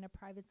 they'll be in a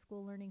private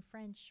school learning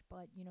French,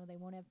 but, they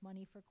won't have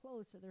money for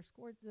clothes, so their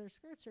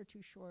skirts are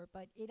too short.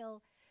 But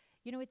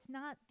it's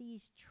not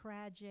these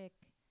tragic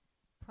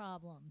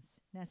problems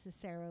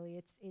necessarily.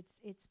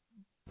 It's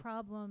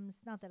problems,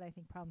 not that I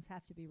think problems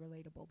have to be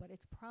relatable, but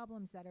it's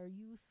problems that are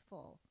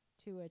useful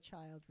to a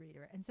child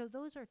reader. And so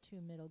those are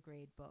two middle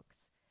grade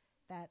books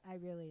that I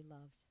really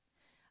loved.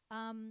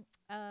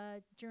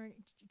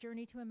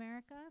 Journey to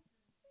America.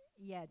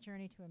 Yeah,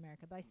 Journey to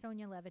America by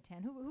Sonia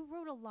Levitan, who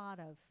wrote a lot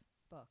of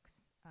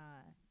books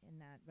in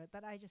that,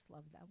 but I just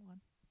loved that one.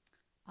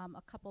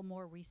 A couple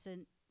more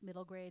recent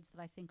middle grades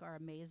that I think are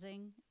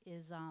amazing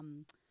is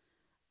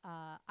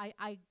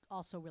I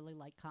also really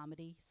like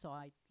comedy, so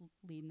I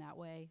lean that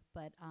way.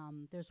 But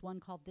there's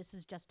one called This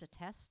Is Just a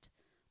Test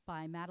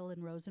by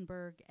Madeline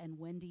Rosenberg and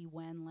Wendy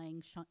Wen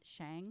Lang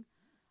Shang,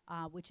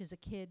 which is a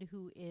kid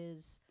who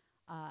is,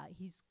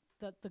 he's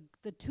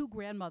the two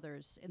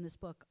grandmothers in this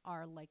book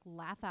are like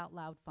laugh out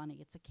loud funny.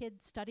 It's a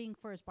kid studying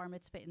for his bar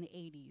mitzvah in the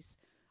 80s.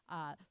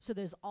 So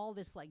there's all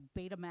this like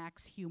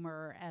Betamax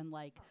humor and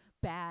like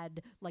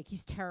bad, like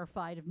he's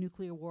terrified of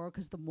nuclear war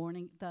because the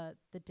morning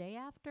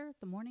after,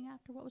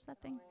 what was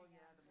that thing?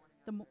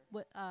 So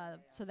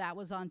that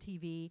was on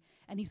TV,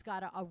 and he's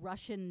got a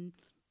Russian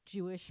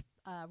Jewish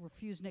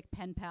refusnik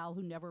pen pal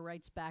who never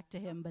writes back to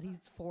him, but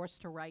he's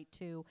forced to write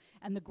to.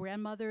 And the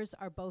grandmothers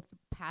are both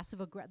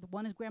passive aggressive.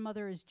 One is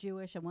grandmother is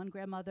Jewish, and one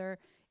grandmother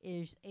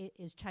is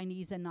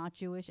Chinese and not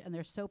Jewish, and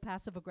they're so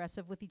passive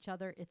aggressive with each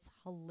other. It's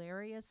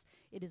hilarious.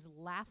 It is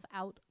laugh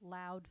out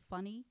loud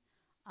funny.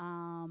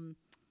 And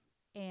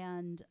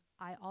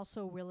I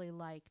also really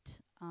liked.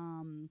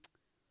 I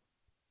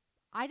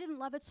didn't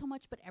love it so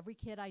much, but every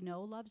kid I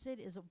know loves it.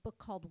 Is a book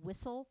called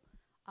Whistle.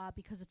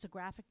 Because it's a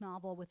graphic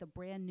novel with a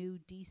brand new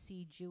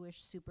DC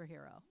Jewish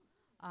superhero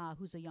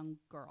who's a young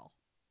girl.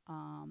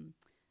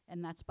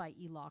 And that's by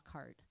E.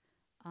 Lockhart.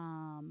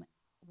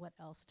 What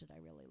else did I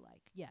really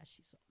like? Yeah,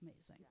 she's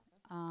amazing.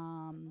 I love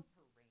her range.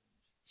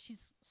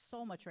 She's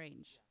so much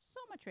range. So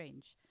much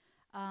range.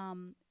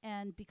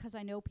 And because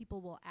I know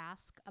people will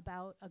ask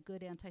about a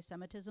good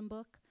anti-Semitism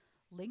book,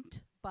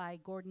 Linked by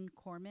Gordon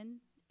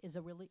Corman is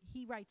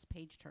he writes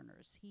page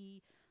turners.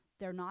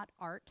 They're not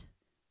art.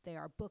 They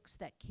are books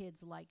that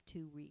kids like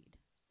to read.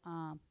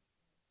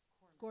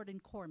 Gordon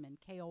Corman,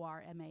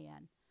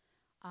 Korman.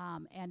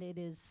 And it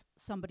is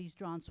somebody's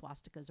drawn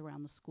swastikas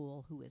around the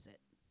school. Who is it?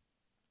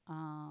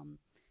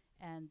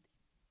 And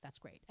that's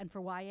great. And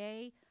for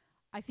YA,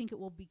 I think it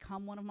will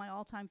become one of my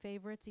all-time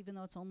favorites, even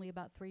though it's only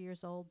about 3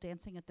 years old,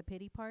 Dancing at the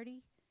Pity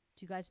Party.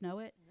 Do you guys know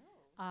it?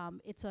 No.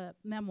 It's a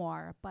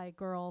memoir by a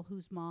girl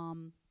whose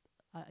mom,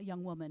 a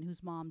young woman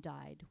whose mom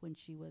died when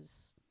she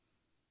was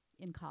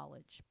in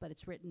college, but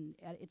it's written,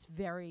 it's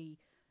very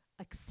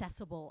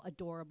accessible,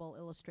 adorable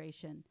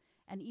illustration.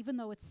 And even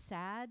though it's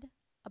sad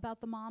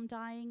about the mom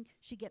dying,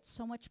 she gets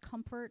so much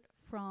comfort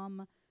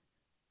from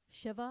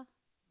Shiva,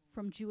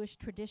 from Jewish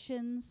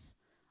traditions.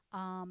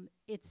 And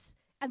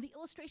the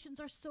illustrations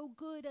are so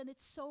good, and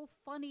it's so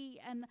funny,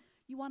 and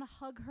you want to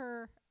hug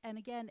her. And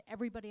again,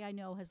 everybody I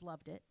know has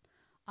loved it.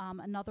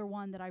 Another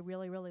one that I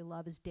really, really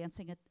love is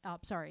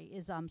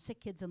Sick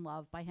Kids in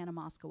Love by Hannah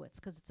Moskowitz,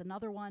 because it's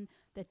another one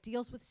that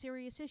deals with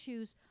serious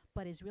issues,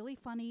 but is really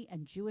funny,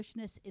 and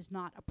Jewishness is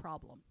not a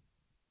problem.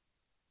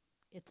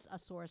 It's a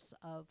source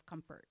of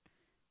comfort.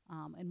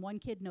 And one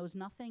kid knows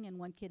nothing, and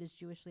one kid is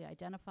Jewishly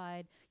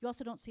identified. You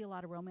also don't see a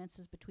lot of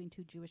romances between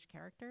two Jewish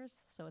characters,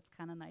 so it's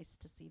kind of nice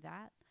to see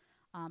that.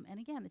 And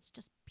again, it's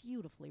just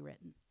beautifully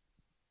written.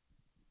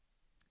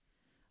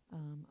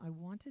 I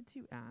wanted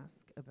to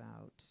ask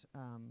about,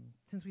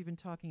 since we've been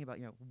talking about,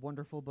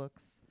 wonderful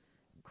books,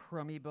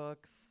 crummy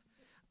books.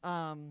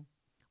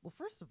 Well,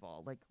 first of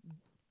all, like,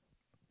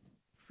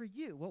 for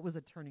you, what was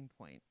a turning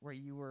point where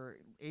you were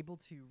able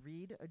to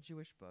read a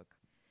Jewish book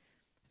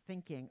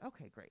thinking,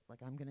 okay, great,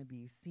 like I'm going to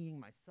be seeing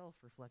myself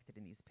reflected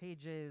in these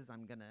pages.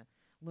 I'm going to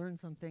learn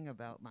something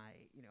about my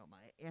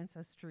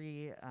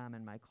ancestry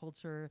and my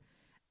culture.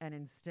 And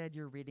instead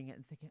you're reading it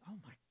and thinking, oh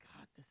my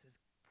God, this is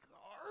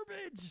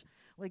garbage.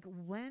 Like,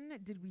 when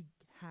did we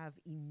have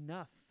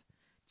enough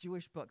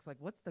Jewish books? Like,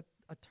 what's a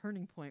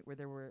turning point where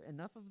there were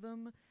enough of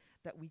them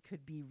that we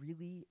could be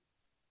really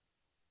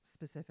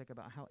specific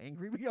about how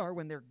angry we are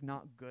when they're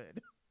not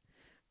good?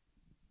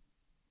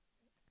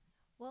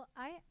 Well,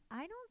 I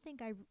don't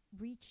think I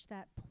reached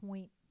that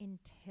point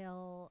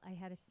until I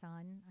had a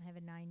son. I have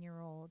a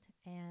 9-year-old,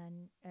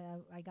 and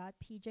I got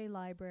PJ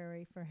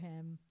Library for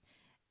him.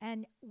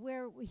 And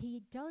where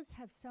he does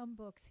have some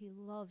books he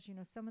loves,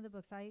 some of the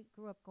books, I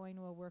grew up going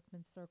to a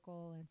workman's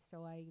circle, and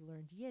so I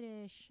learned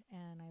Yiddish,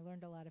 and I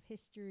learned a lot of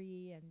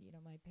history, and,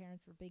 my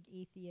parents were big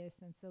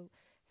atheists, and so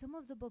some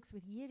of the books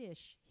with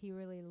Yiddish he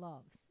really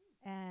loves.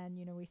 And,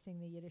 we sing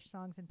the Yiddish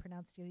songs and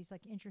pronounce it. He's,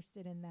 like,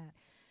 interested in that.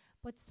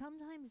 But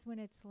sometimes when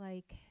it's,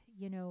 like,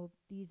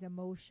 these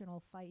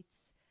emotional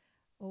fights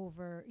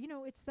over,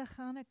 it's the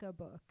Hanukkah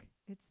book.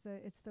 It's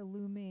the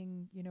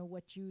looming,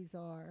 what Jews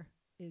are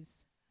is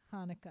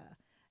Hanukkah.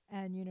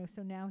 And,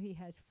 so now he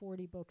has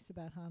 40 books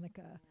about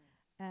Hanukkah.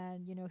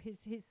 And,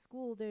 his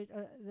school, the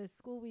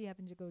school we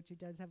happen to go to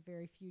does have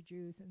very few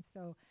Jews. And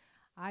so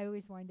I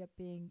always wind up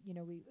being,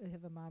 we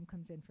have a mom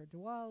comes in for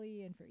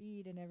Diwali and for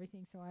Eid and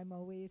everything. So I'm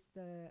always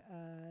the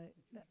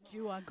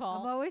Jew on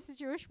call. I'm always the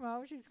Jewish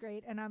mom, which is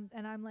great. And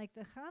I'm like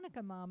the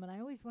Hanukkah mom. And I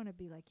always want to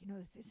be like,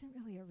 this isn't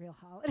really a real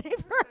holiday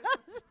for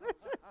us.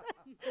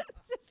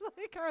 It's just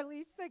like our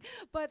least thing.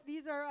 But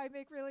I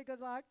make really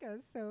good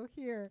latkes. So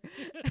here.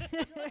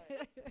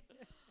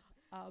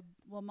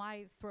 Well,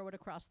 my Throw It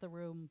Across the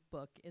Room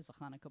book is a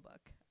Hanukkah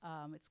book.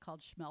 It's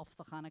called Shmelf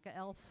the Hanukkah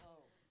Elf.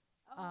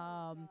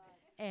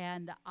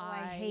 And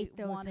I hate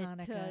those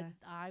Hanukkah.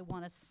 I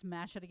want to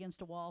smash it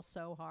against a wall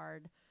so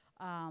hard.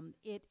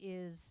 It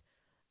is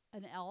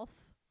an elf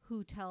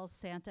who tells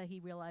Santa he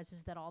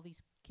realizes that all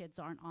these kids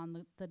aren't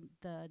on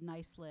the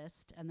nice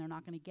list and they're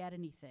not going to get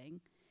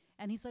anything.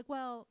 And he's like,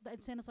 and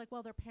Santa's like,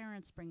 well, their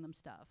parents bring them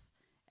stuff.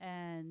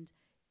 And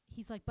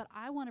he's like, but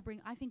I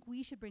think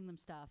we should bring them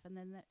stuff. And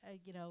then,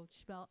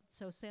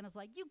 so Santa's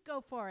like, you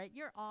go for it.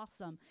 You're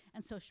awesome.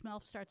 And so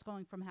Shmelf starts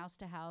going from house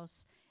to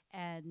house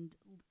and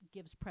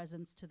gives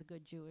presents to the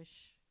good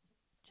Jewish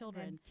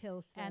children. And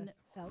kills and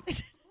elf.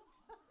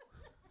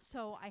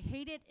 So I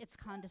hate it. It's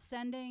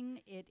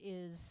condescending. It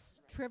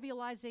is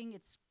trivializing.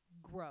 It's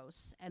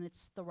gross. And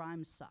the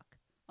rhymes suck.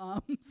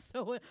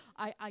 So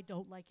I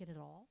don't like it at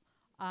all.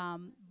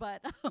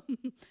 But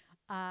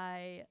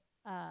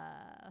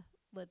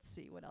let's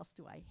see, what else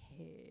do I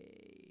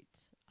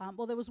hate?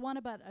 Well, there was one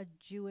about a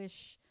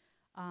Jewish,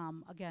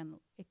 again,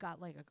 it got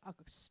like a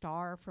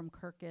star from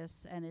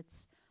Kirkus, and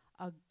it's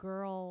a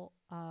girl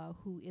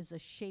who is a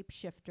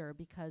shapeshifter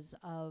because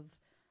of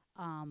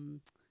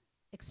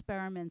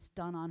experiments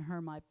done on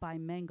her by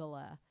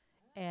Mengele.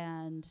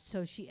 And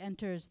so she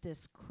enters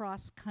this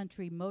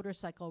cross-country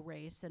motorcycle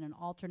race in an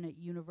alternate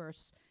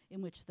universe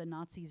in which the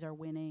Nazis are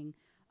winning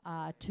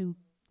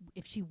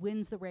if she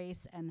wins the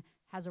race and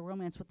has a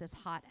romance with this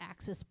hot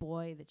Axis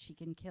boy, that she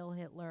can kill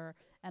Hitler.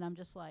 And I'm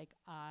just like,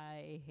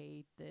 I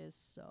hate this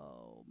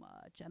so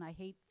much. And I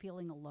hate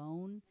feeling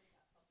alone.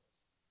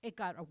 It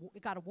got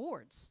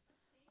awards.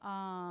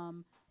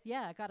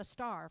 It got a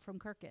star from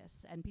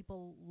Kirkus, and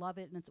people love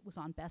it, and it was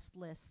on best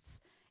lists.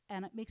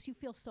 And it makes you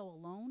feel so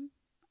alone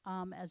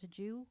as a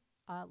Jew.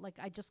 Like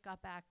I just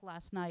got back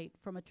last night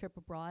from a trip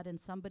abroad, and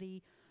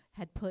somebody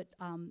had put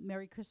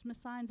Merry Christmas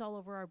signs all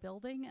over our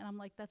building, and I'm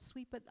like, that's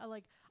sweet, but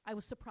I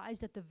was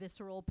surprised at the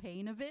visceral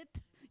pain of it,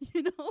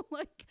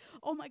 like,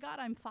 oh my God,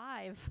 I'm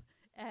 5,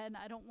 and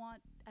I don't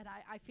want, and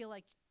I feel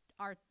like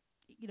our,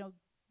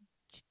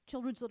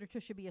 children's literature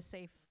should be a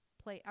safe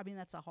place. I mean,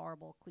 that's a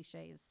horrible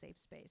cliche, is safe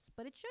space,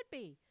 but it should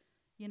be,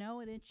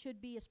 and it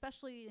should be,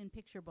 especially in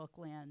picture book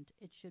land,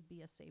 it should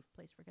be a safe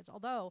place for kids.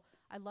 Although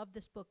I love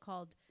this book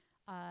called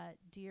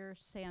Dear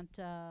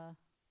Santa,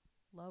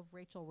 Love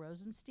Rachel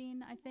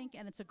Rosenstein, I think,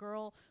 and it's a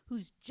girl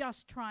who's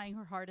just trying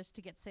her hardest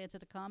to get Santa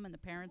to come, and the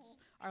parents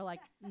are like,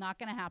 not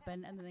going to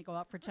happen, and then they go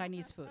out for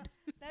Chinese food.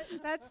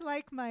 That's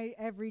like my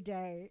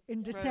everyday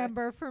in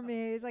December for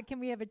me. It's like, can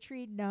we have a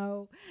treat?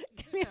 No.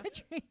 Can we have a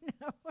treat?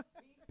 No.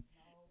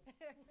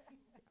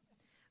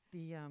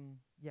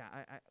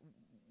 I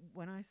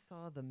when I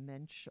saw the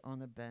Mensch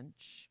on a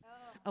bench,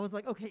 I was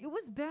like, okay, it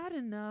was bad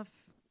enough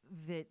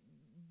that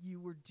you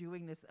were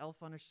doing this elf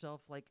on a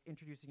shelf, like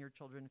introducing your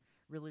children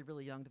really,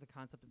 really young to the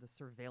concept of the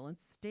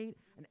surveillance state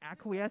and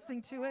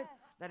acquiescing to it.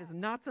 That is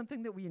not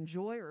something that we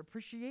enjoy or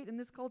appreciate in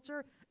this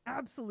culture.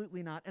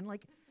 Absolutely not. And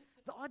like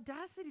the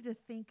audacity to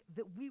think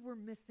that we were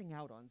missing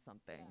out on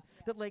something,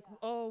 that like,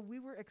 we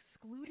were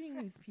excluding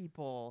these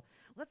people.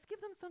 Let's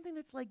give them something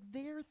that's like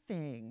their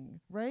thing,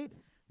 right?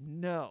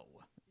 No,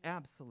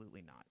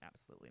 absolutely not.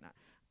 Absolutely not.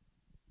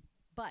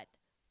 But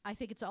I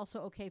think it's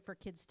also okay for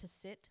kids to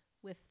sit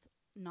with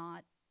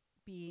not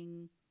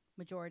being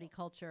majority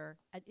culture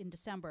in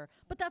December.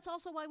 But that's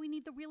also why we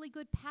need the really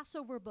good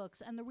Passover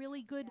books and the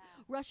really good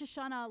Rosh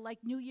Hashanah, like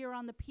New Year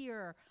on the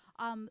Pier.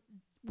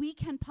 We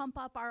can pump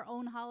up our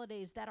own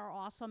holidays that are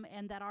awesome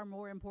and that are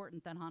more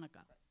important than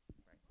Hanukkah.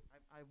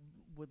 Right. I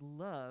would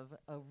love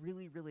a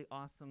really, really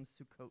awesome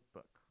Sukkot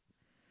book.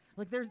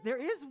 Like there's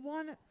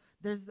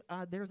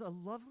a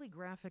lovely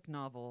graphic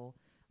novel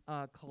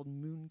called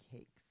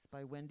Mooncakes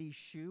by Wendy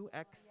Xu,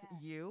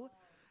 X-U.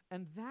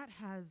 And that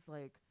has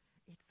like,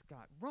 it's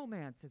got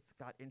romance, it's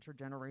got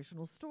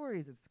intergenerational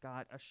stories, it's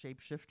got a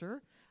shapeshifter.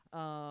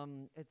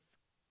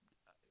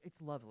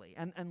 It's lovely.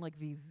 And like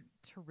these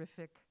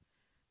terrific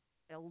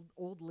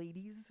old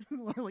ladies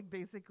who are like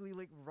basically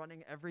like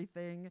running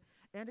everything.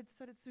 And it's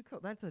set at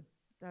Sukkot.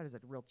 That is a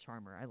real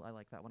charmer. I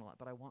like that one a lot,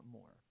 but I want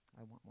more.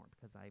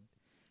 Because I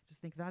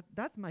just think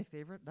that's my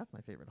favorite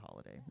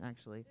holiday,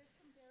 actually. There's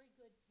some very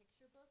good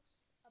picture books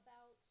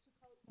about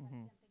Sukkot, but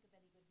I can't think of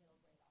any good middle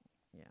grade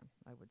authors.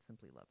 Yeah, I would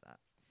simply love that.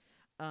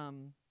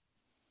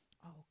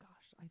 Oh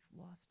gosh, I've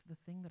lost the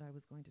thing that I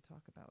was going to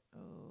talk about.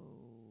 Oh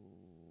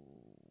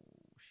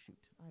shoot,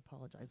 I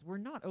apologize. We're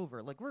not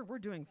over. Like we're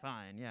doing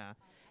fine. Yeah.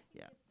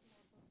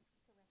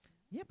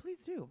 Yeah, please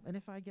do. And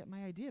if I get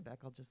my idea back,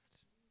 I'll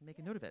just make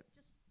a note of it.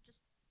 Just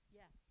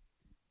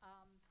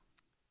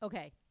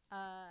Okay.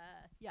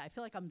 Yeah, I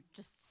feel like I'm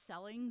just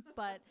selling,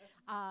 but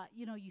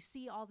you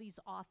see all these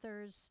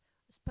authors,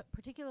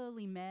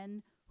 particularly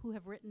men, who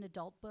have written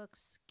adult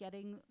books,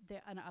 getting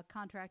a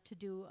contract to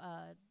do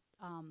a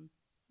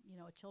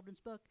children's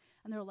book,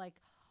 and they're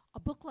like, a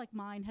book like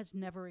mine has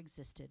never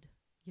existed.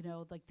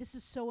 Like, this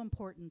is so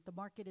important. The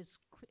market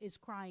is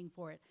crying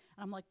for it,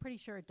 and I'm like, pretty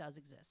sure it does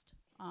exist.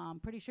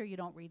 Pretty sure you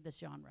don't read this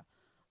genre.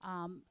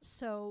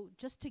 So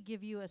just to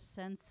give you a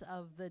sense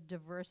of the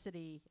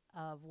diversity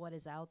of what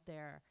is out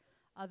there,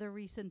 other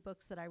recent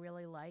books that I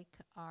really like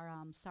are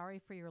Sorry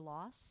for Your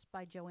Loss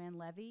by Joanne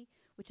Levy,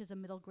 which is a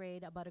middle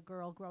grade about a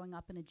girl growing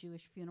up in a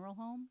Jewish funeral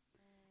home.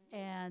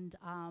 And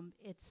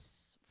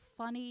it's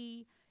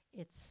funny,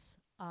 it's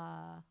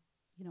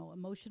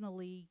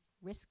emotionally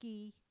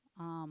risky,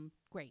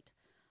 great.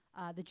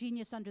 The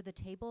Genius Under the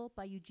Table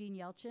by Eugene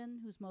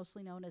Yelchin, who's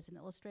mostly known as an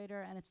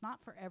illustrator, and it's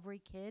not for every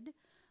kid,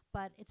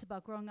 but it's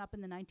about growing up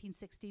in the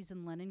 1960s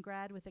in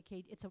Leningrad with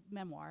it's a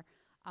memoir,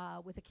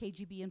 with a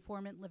KGB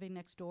informant living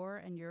next door,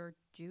 and you're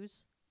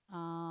Jews.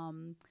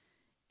 And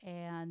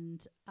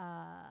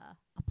A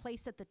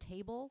Place at the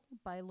Table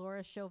by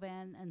Laura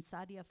Chauvin and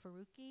Sadia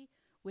Faruqi,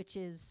 which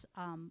is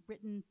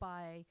written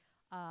by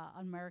an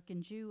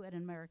American Jew and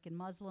an American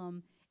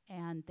Muslim,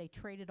 and they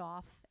traded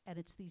off, and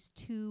it's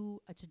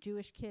a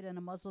Jewish kid and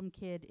a Muslim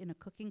kid in a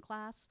cooking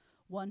class,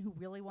 one who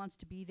really wants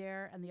to be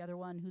there and the other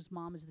one whose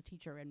mom is the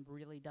teacher and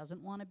really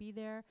doesn't want to be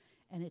there,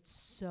 and it's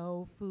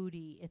so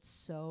foodie, it's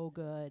so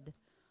good.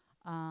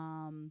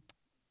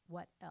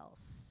 What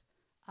else?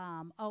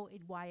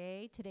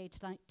 YA, Today,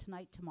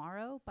 Tonight,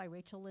 Tomorrow by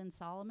Rachel Lynn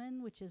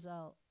Solomon, which is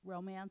a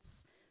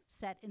romance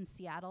set in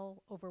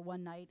Seattle over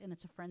one night, and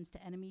it's a friends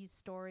to enemies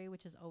story,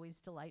 which is always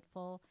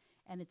delightful,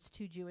 and it's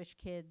two Jewish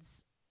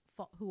kids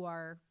who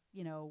are,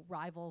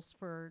 rivals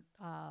for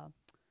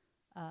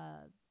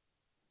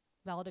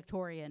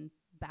valedictorian,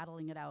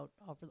 battling it out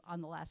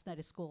on the last night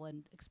of school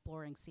and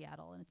exploring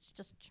Seattle, and it's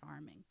just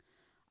charming.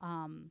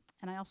 And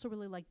I also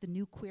really like The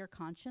New Queer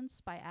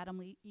Conscience by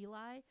Adam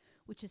Eli,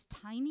 which is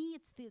tiny.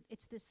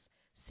 It's this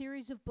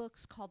series of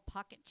books called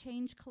Pocket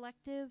Change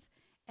Collective,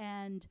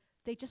 and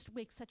they just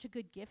make such a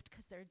good gift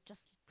because they're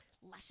just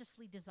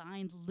lusciously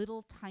designed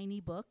little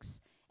tiny books.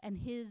 And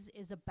his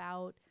is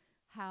about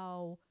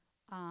how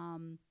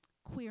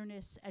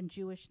queerness and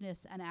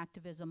Jewishness and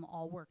activism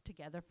all work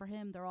together for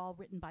him. They're all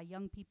written by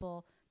young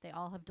people. They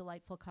all have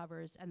delightful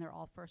covers, and they're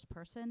all first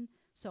person.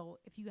 So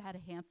if you had a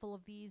handful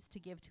of these to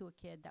give to a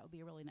kid, that would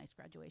be a really nice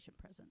graduation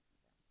present.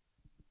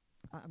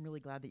 I'm really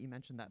glad that you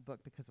mentioned that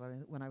book, because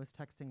when I was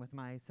texting with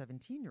my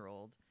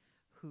 17-year-old,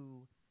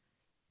 who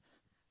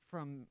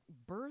from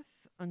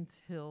birth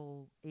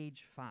until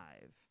age 5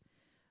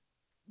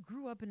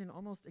 grew up in an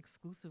almost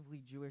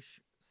exclusively Jewish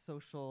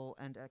social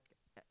and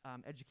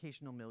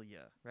educational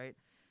milieu, right?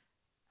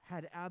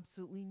 Had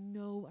absolutely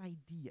no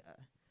idea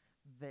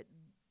that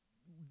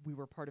we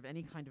were part of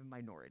any kind of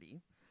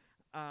minority.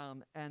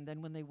 And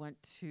then when they went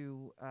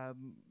to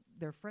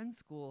their friend's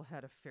school,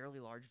 had a fairly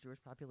large Jewish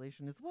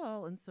population as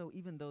well. And so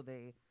even though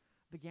they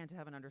began to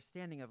have an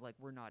understanding of, like,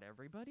 we're not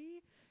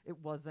everybody,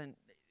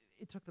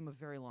 it took them a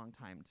very long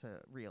time to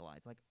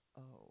realize, like,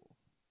 oh,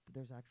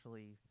 there's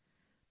actually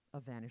a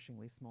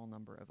vanishingly small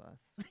number of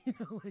us,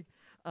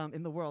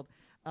 in the world.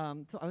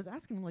 So I was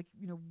asking them, like,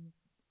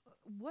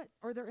 what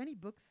are there any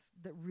books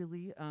that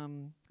really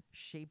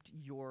shaped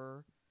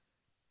your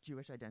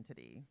Jewish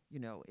identity?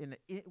 In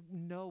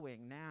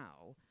knowing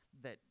now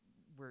that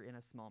we're in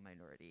a small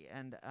minority.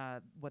 And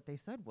what they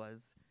said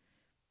was,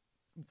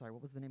 I'm sorry,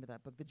 what was the name of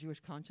that book? The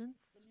Jewish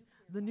Conscience?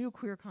 The New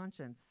Queer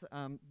Conscience.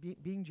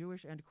 Being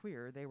Jewish and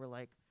queer, they were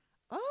like,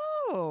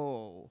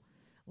 oh,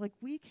 like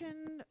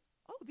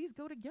these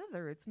go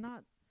together. This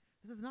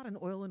is not an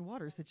oil and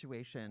water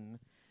situation.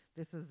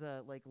 This is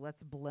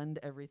let's blend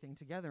everything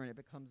together, and it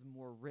becomes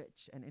more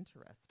rich and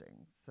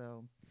interesting.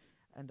 So,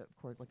 and of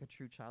course, like a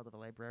true child of a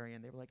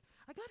librarian, they were like,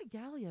 I got a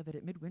galley of it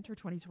at Midwinter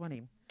 2020.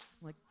 I'm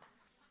like,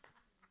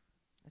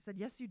 I said,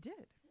 yes, you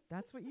did.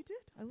 That's what you did.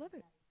 I love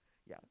it.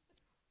 Yeah.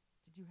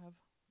 Did you have?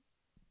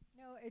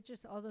 No, it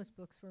just, all those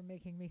books were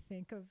making me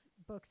think of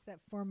books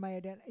that form my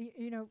identity.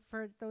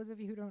 For those of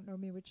you who don't know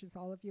me, which is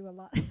all of you, a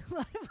lot of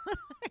what I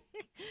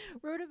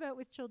wrote about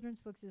with children's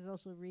books is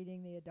also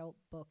reading the adult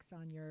books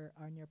on your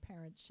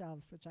parents'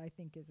 shelves, which I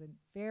think is a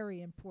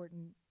very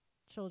important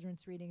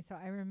children's reading. So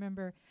I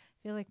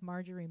feel like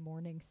Marjorie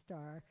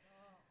Morningstar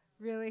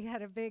really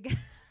had a big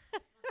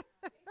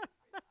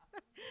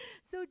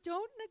so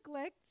don't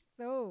neglect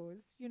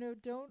those.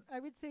 I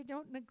would say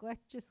don't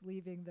neglect just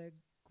leaving the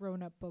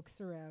grown-up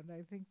books around.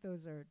 I think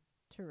those are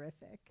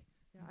terrific.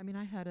 Yeah, I mean,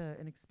 I had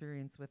an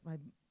experience with I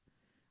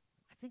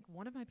think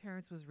one of my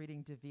parents was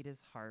reading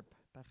Davita's Harp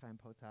by Chaim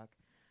Potok,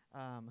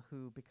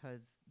 who,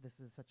 because this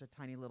is such a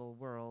tiny little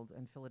world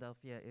and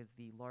Philadelphia is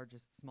the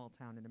largest small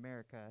town in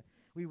America,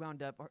 we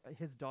wound up,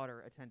 his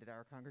daughter attended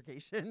our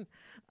congregation.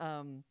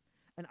 And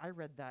I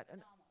read that.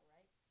 And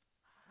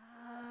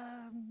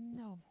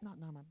no, not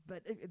Nama,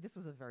 but this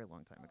was a very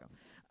long time ago.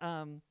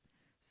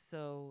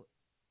 So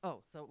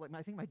Oh, so like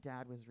I think my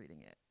dad was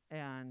reading it,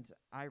 and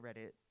I read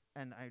it,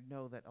 and I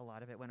know that a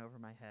lot of it went over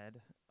my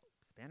head.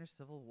 Spanish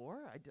Civil War.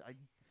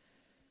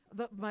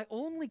 My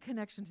only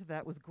connection to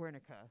that was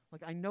Guernica.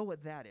 Like I know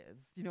what that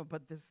is,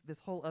 but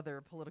this whole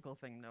other political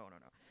thing, no.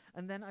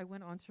 And then I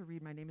went on to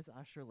read My Name is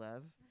Asher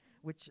Lev,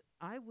 which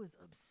I was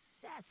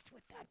obsessed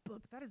with that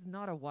book. That is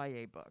not a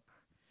YA book,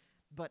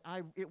 but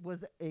it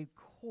was a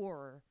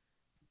core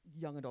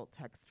young adult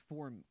text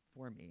for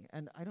me.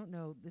 And I don't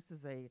know, this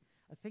is a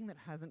thing that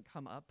hasn't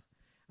come up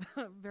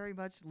very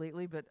much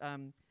lately, but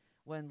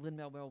when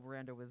Lin-Manuel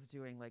Miranda was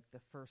doing like the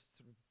first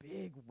sort of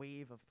big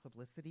wave of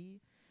publicity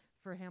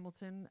for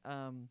Hamilton,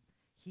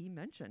 he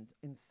mentioned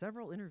in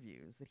several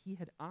interviews that he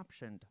had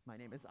optioned My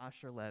Name is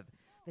Asher Lev,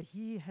 that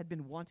he had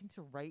been wanting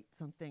to write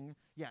something,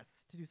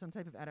 to do some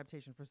type of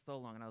adaptation for so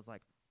long. And I was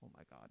like, oh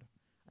my God,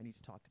 I need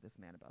to talk to this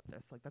man about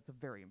this. Like, that's a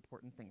very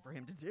important thing for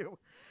him to do.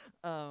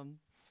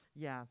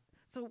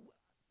 So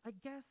I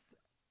guess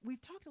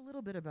we've talked a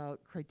little bit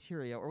about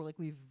criteria, or like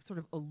we've sort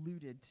of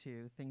alluded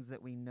to things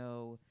that we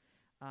know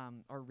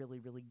are really,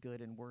 really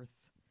good and worth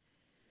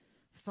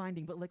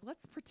finding. But like,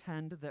 let's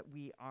pretend that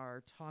we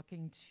are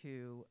talking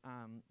to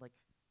like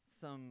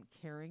some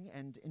caring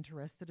and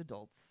interested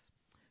adults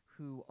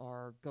who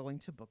are going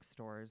to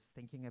bookstores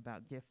thinking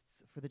about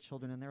gifts for the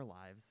children in their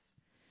lives,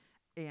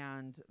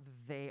 and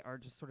they are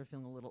just sort of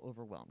feeling a little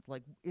overwhelmed.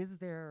 Like, is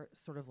there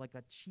sort of like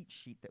a cheat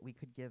sheet that we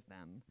could give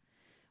them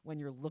when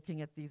you're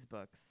looking at these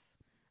books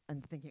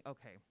and thinking,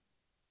 okay,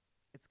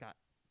 it's got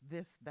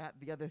this, that,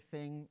 the other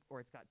thing, or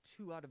it's got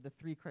 2 out of the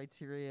 3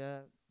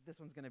 criteria, this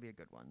one's going to be a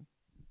good one?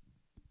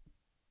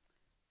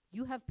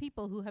 You have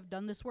people who have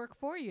done this work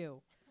for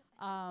you.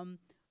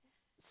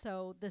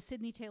 So the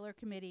Sidney Taylor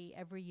Committee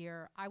every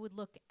year, I would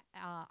look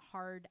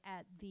hard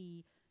at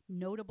the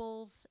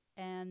notables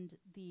and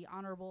the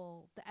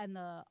honorable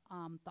the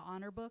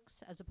honor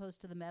books as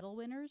opposed to the medal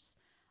winners,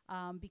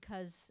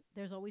 because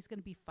there's always going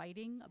to be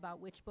fighting about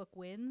which book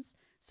wins.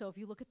 So if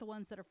you look at the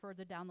ones that are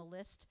further down the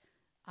list,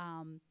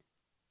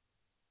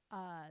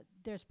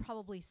 there's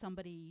probably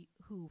somebody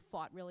who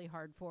fought really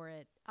hard for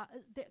it.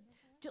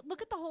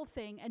 Look at the whole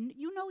thing, and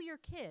your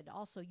kid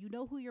also. You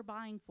know who you're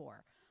buying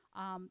for.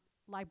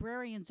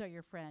 Librarians are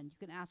your friend. You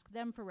can ask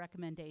them for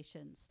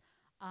recommendations.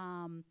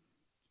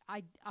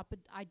 I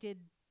did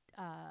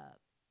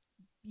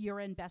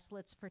year-end best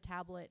lists for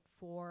tablet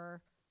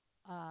for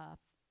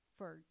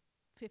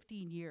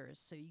 15 years,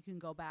 so you can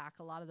go back.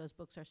 A lot of those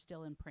books are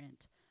still in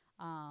print.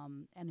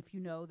 And if you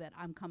know that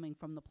I'm coming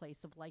from the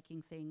place of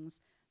liking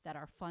things that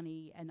are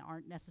funny and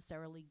aren't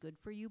necessarily good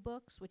for you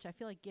books, which I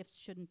feel like gifts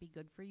shouldn't be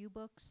good for you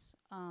books,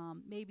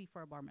 maybe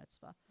for a bar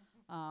mitzvah,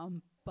 a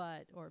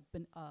bat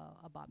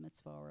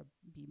mitzvah or a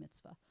b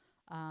mitzvah.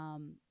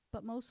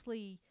 But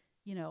mostly,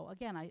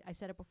 again, I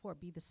said it before,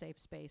 be the safe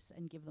space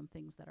and give them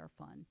things that are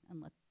fun,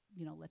 and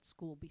let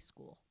school be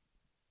school.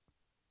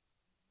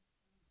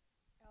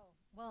 Oh,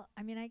 well,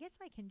 I mean, I guess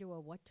I can do a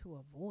what to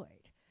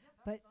avoid.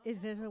 But is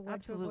there a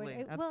what to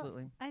avoid?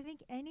 Absolutely. Well, I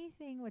think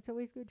anything, what's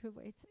always good to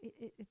avoid,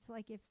 it's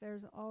like if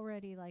there's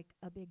already like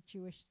a big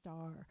Jewish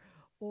star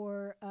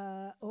or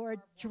a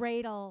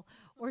dreidel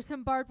or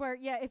some barbed wire.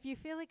 Yeah, if you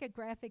feel like a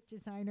graphic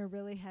designer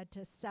really had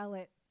to sell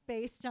it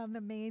based on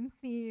the main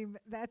theme,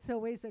 that's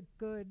always a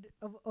good,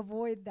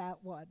 avoid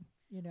that one.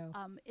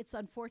 It's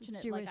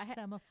unfortunate. Jewish like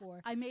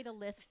semaphore. I made a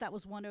list that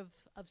was one of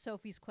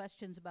Sophie's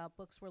questions about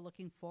books we're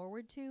looking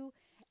forward to.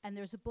 And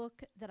there's a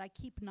book that I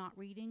keep not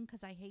reading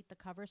because I hate the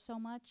cover so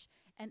much.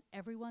 And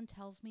everyone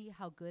tells me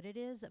how good it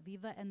is,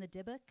 Viva and the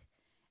Dybbuk.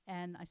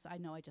 And I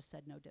know I just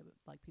said no Dybbuk,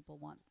 like people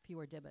want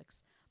fewer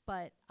Dybbuks.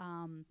 But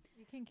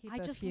you can keep I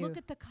just look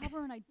at the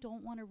cover and I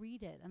don't want to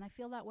read it. And I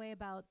feel that way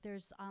about,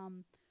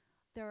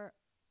 Deborah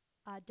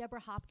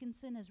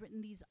Hopkinson has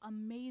written these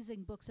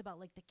amazing books about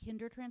like the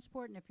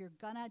Kindertransport. And if you're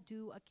gonna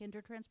do a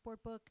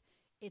Kindertransport book,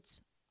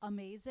 it's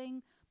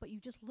amazing. But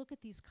you just look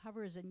at these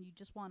covers and you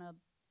just want to...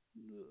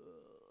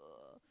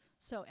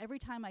 So every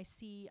time I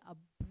see a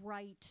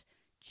bright,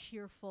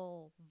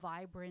 cheerful,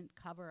 vibrant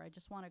cover, I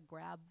just want to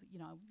grab,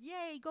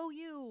 yay, go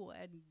you,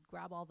 and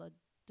grab all the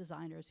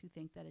designers who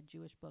think that a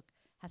Jewish book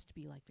has to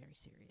be like very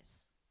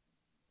serious.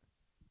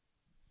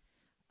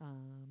 What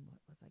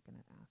was I going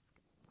to ask?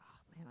 Oh,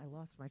 man, I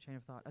lost my train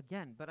of thought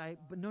again. But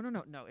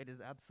no, it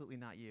is absolutely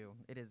not you.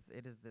 It is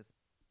this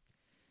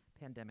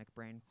pandemic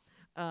brain.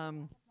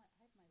 Ooh.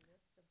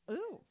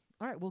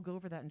 All right, we'll go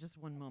over that in just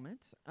one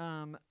moment.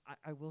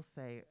 I will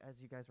say,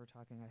 as you guys were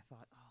talking, I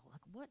thought,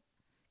 what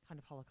kind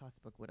of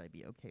Holocaust book would I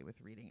be okay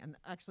with reading? And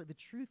actually, the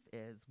truth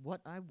is,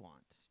 what I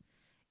want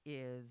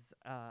is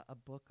a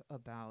book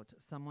about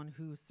someone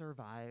who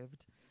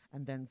survived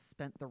and then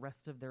spent the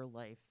rest of their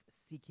life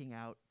seeking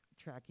out,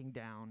 tracking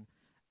down,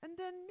 and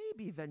then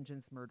maybe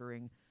vengeance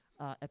murdering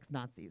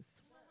ex-Nazis.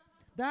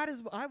 That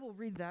is, I will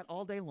read that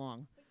all day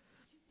long.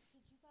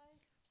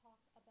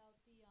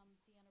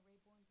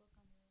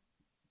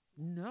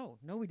 No,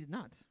 we did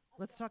not.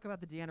 Let's talk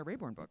about the Deanna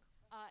Raybourn book.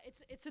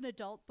 It's an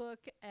adult book,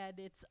 and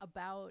it's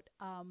about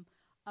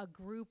a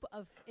group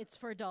of, it's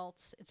for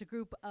adults, it's a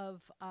group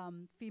of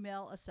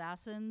female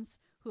assassins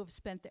who have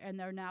spent, and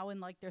they're now in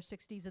like their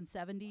 60s and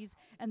 70s,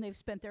 and they've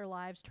spent their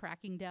lives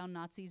tracking down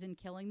Nazis and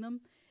killing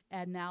them,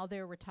 and now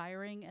they're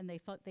retiring, and they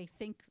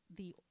think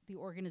the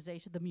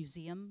organization, the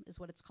museum is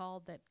what it's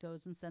called, that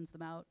goes and sends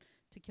them out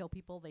to kill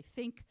people, they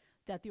think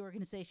that the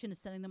organization is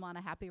sending them on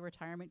a happy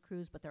retirement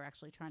cruise, but they're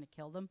actually trying to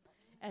kill them.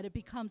 And it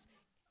becomes,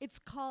 it's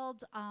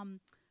called,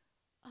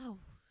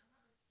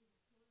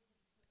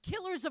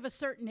 Killers of a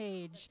Certain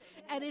Age.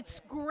 And it's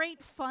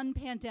great fun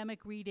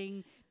pandemic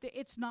reading.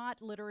 It's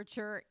not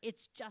literature,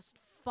 it's just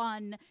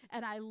fun.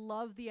 And I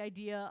love the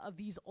idea of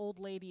these old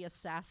lady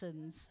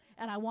assassins.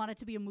 And I want it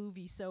to be a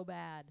movie so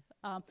bad.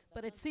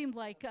 But it seemed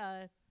like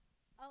a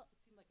one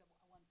for you.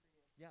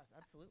 Yes,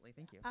 absolutely.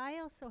 Thank you. I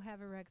also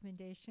have a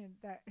recommendation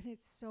that, and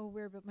it's so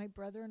weird, but my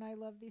brother and I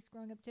love these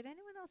growing up. Did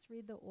anyone else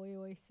read the Oi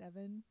Oi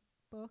 7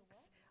 books?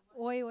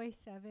 Oi Oi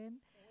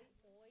 7.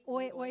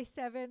 Oi Oi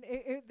 7.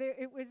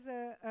 It was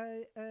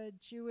a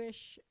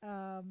Jewish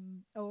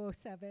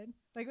 007.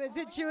 Like it was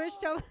a Jewish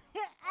and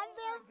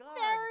they're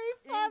very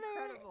funny.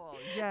 Incredible.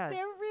 Yes.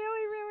 They're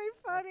really, really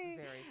funny.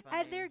 That's very funny.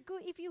 And they're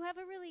if you have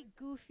a really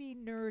goofy,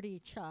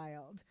 nerdy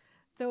child,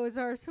 those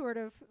are sort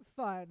of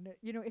fun.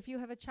 You know, if you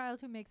have a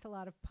child who makes a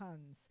lot of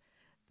puns,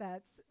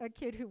 that's a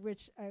kid who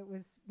it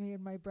was me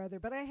and my brother.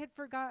 But I had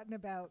forgotten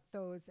about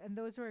those, and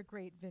those are a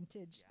greet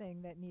vintage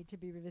thing that need to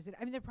be revisited.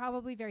 I mean, they're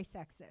probably very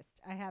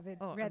sexist. I haven't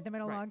read them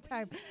in a long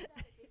time. Did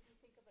you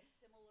think of a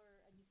similar,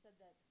 and you said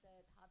that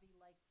Javi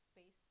liked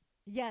space?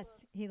 Yes,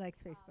 books? he likes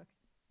space books.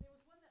 There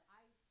was one that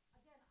I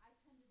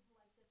tended to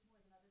like this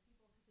more than other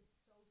people because it's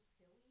so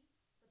silly.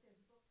 But there's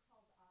a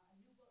book called a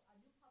new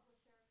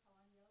publisher,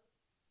 columnist,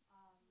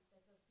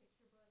 that does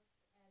picture books,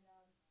 and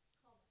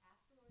called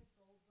Asteroid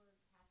Goldberg,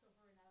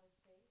 Passover in Outer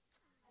Space.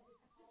 And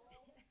it's all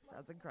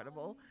Sounds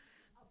incredible.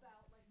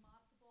 about like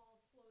matzo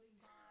balls floating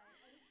by,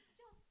 and it's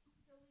just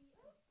silly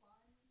and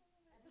fun.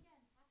 And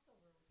again,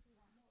 Passover, which we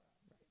want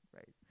more of.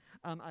 Right.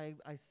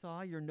 I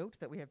saw your note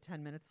that we have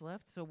 10 minutes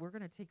left, so we're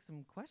going to take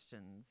some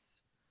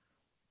questions.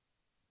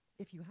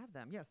 If you have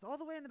them. Yes, all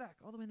the way in the back,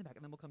 and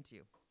then we'll come to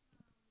you.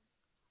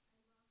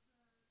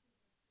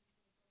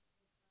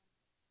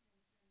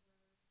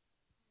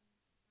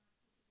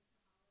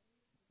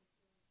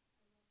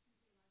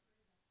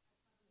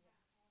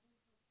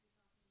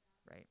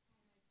 Right.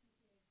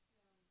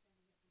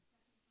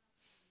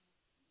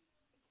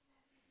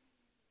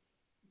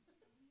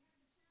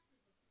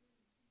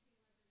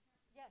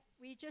 Yes,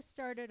 we just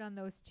started on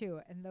those two,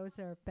 and those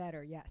are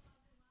better, yes.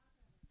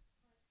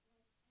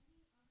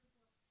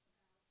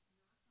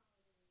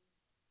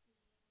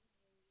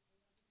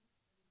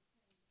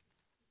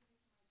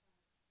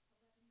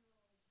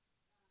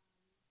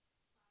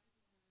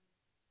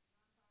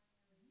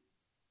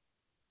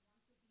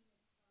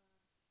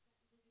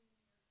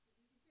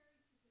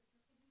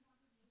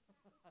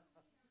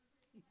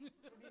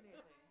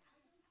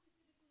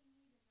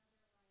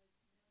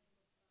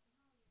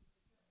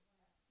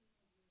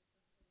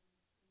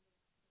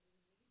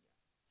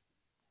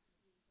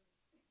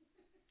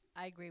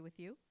 I agree with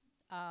you.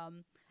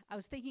 I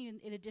was thinking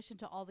in addition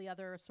to all the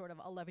other sort of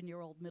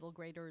 11-year-old middle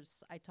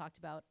graders I talked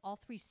about, All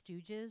Three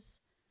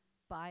Stooges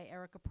by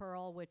Erica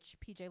Pearl, which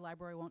PJ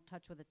Library won't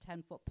touch with a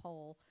 10-foot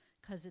pole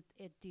because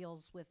it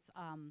deals with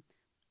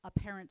a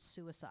parent's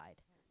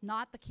suicide.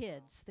 Not the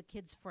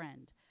kid's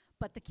friend.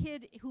 But the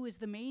kid who is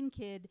the main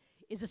kid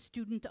is a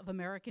student of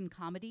American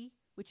comedy,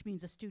 which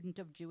means a student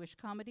of Jewish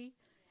comedy.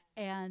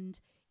 And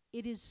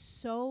it is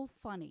so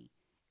funny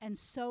and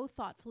so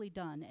thoughtfully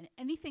done. And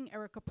anything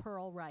Erica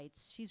Pearl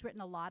writes, she's written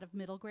a lot of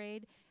middle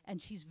grade,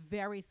 and she's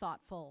very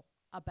thoughtful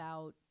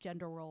about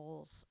gender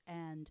roles.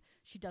 And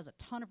she does a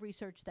ton of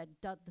research that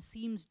the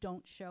seams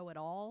don't show at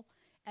all.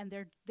 And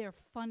they're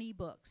funny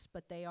books,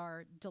 but they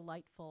are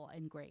delightful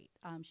and great.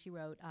 She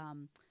wrote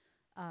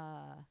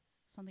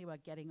something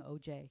about getting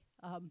OJ.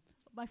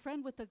 My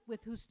friend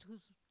who's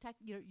tech,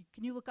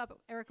 can you look up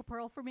Erica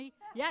Pearl for me?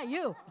 Yeah,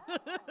 you.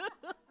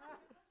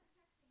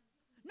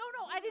 No,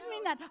 I didn't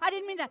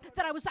mean that.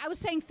 That I was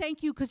saying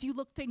thank you because you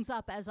looked things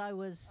up as I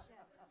was.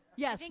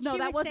 Yes, no,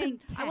 that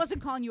wasn't. I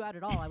wasn't calling you out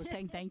at all. I was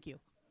saying thank you.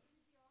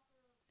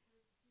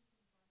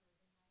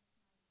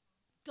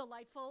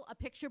 Delightful, a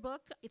picture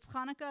book. It's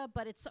Hanukkah,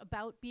 but it's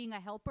about being a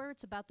helper.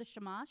 It's about the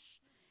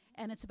Shamash,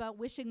 and it's about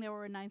wishing there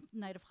were a ninth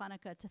night of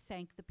Hanukkah to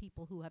thank the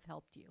people who have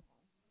helped you.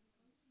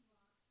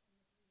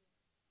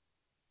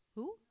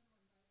 Who?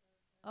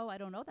 Oh, I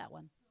don't know that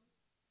one.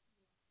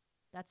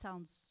 That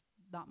sounds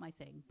not my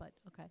thing, but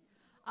okay.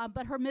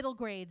 But her middle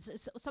grades,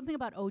 something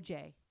about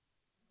OJ.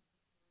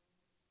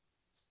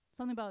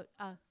 Something about,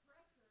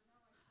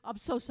 I'm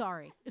so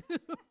sorry.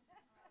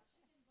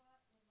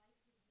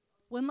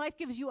 When Life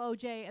Gives You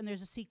OJ, and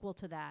there's a sequel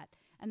to that.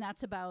 And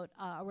that's about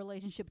a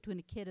relationship between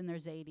a kid and their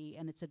Zadie,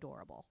 and it's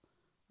adorable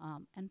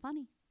and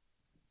funny.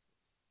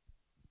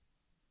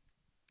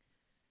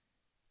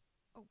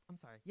 Oh, I'm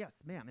sorry.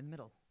 Yes, ma'am, in the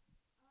middle.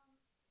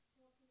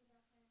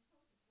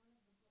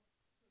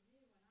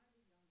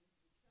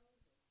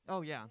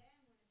 Oh, yeah.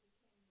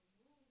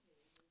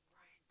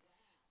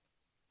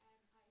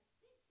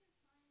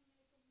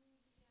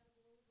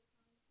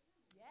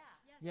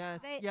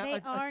 Yes, They yeah,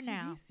 are a TV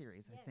now.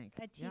 series, I Yes, think.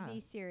 a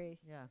TV series.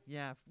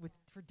 Yeah,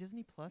 for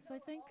Disney Plus, I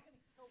think.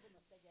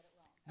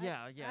 I-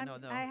 Yeah, no.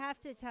 I have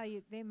to tell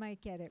you, they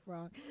might get it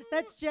wrong.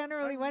 That's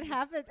generally what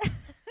happens.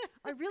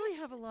 I really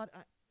have a lot.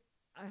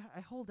 I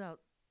hold out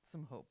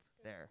some hope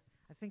there.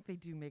 I think they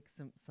do make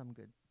some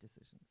good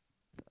decisions.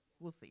 So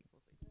we'll see.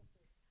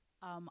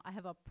 I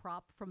have a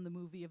prop from the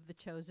movie of The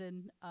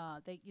Chosen.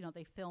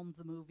 They filmed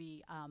the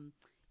movie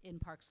in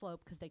Park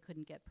Slope because they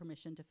couldn't get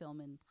permission to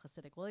film in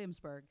Hasidic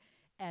Williamsburg.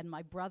 And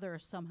my brother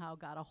somehow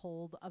got a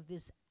hold of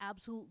this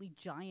absolutely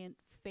giant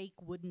fake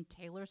wooden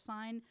Taylor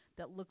sign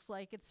that looks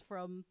like it's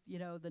from, the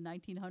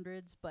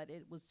 1900s, but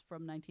it was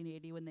from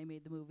 1980 when they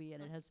made the movie,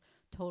 and it has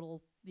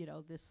total,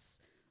 this,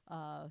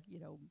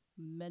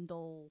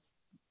 Mendel,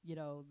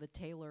 the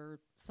Taylor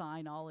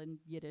sign all in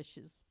Yiddish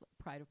is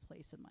pride of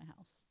place in my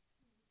house.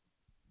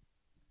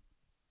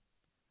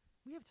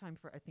 We have time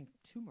for, I think,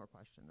 2 more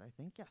questions. I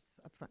think yes,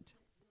 up front.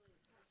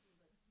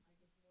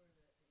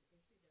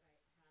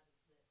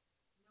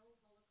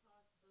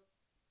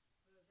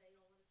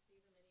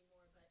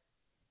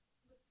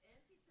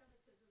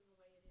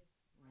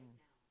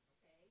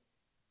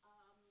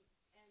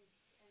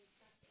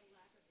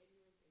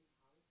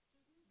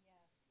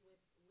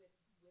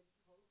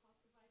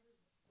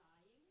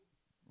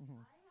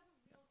 Mm-hmm.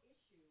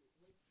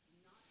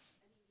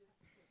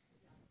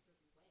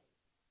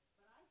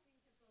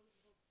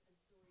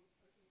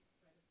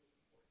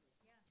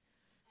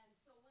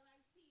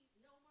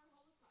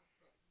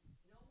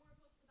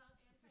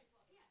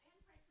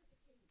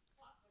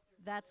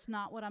 That's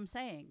not what I'm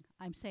saying.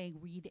 I'm saying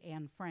read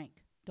Anne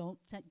Frank.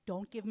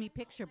 Don't give me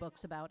picture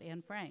books about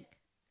Anne Frank.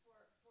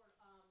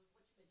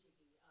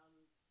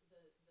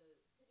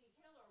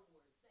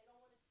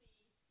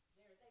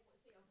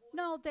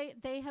 No,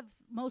 they have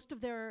most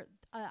of their.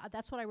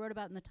 That's what I wrote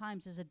about in the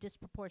Times. Is a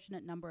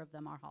disproportionate number of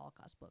them are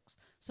Holocaust books,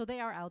 so they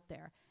are out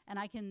there. And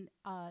I can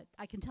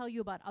tell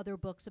you about other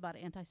books about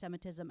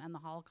anti-Semitism and the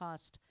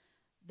Holocaust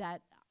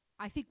that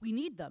I think we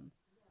need them,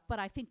 but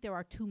I think there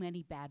are too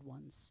many bad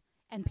ones.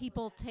 And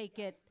people take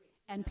it,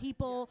 and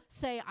people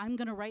say, I'm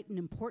going to write an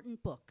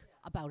important book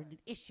about an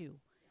issue.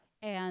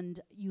 And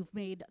you've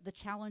made the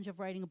challenge of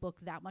writing a book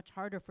that much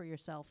harder for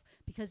yourself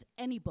because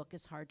any book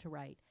is hard to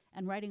write.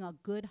 And writing a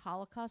good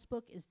Holocaust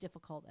book is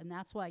difficult. And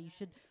that's why you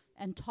should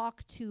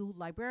talk to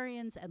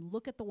librarians and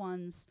look at the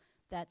ones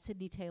that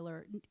Sidney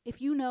Taylor,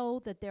 if you know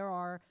that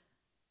a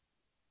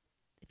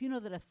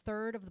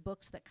third of the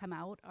books that come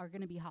out are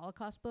going to be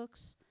Holocaust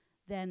books,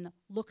 then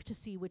look to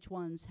see which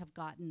ones have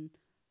gotten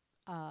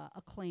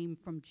acclaim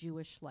from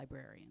Jewish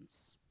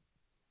librarians.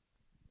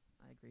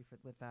 I agree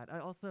with that. I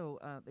also,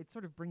 it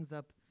sort of brings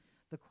up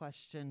the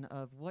question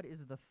of what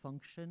is the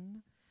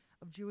function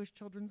of Jewish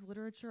children's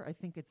literature. I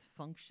think its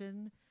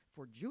function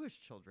for Jewish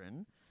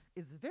children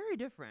is very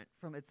different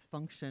from its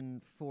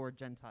function for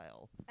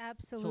Gentile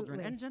children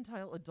and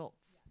Gentile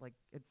adults. Like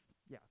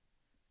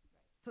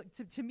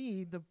So to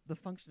me, the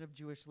function of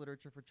Jewish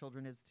literature for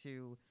children is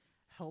to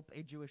help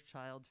a Jewish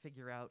child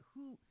figure out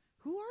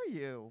who are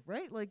you,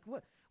 right? Like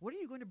what are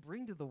you going to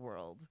bring to the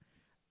world?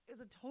 Is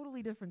a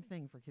totally different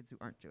thing for kids who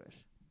aren't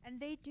Jewish. And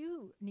they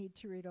do need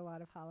to read a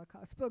lot of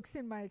Holocaust books,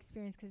 in my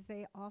experience, because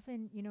they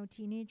often,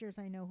 teenagers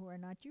I know who are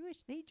not Jewish,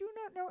 they do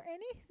not know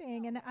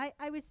anything. And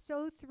I was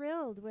so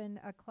thrilled when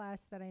a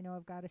class that I know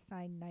of got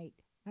assigned Night.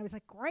 I was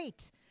like,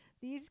 great,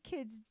 these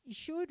kids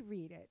should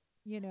read it,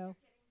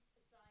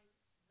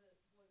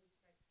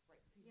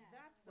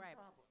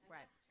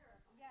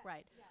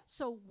 Right.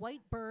 So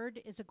White Bird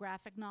is a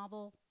graphic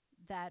novel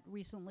that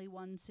recently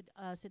won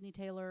Sidney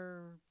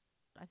Taylor,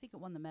 I think it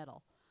won the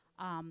medal.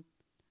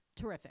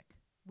 Terrific.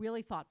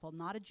 Really thoughtful.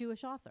 Not a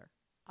Jewish author.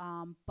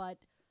 But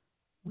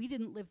we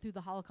didn't live through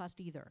the Holocaust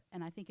either.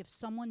 And I think if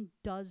someone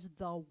does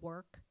the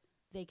work,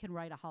 they can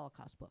write a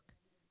Holocaust book.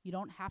 You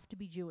don't have to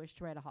be Jewish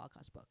to write a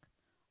Holocaust book.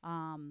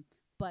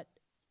 But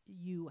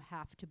you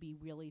have to be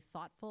really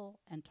thoughtful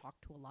and talk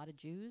to a lot of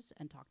Jews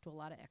and talk to a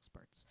lot of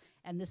experts.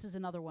 And this is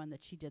another one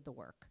that she did the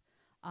work.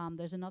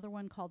 There's another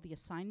one called The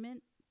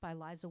Assignment by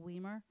Liza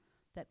Weimer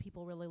that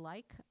people really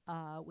like,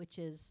 which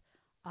is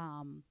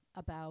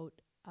about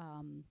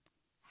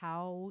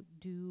how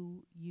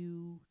do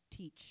you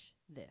teach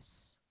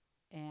this,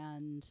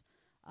 and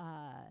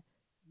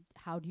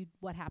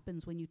what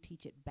happens when you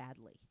teach it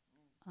badly.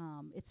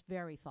 It's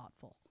very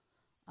thoughtful.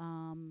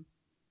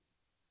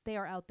 They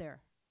are out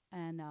there,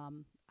 and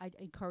I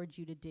encourage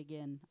you to dig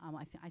in.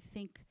 I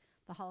think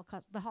the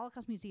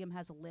Holocaust Museum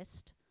has a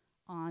list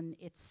on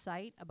its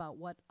site about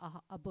what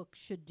a book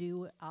should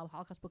do, a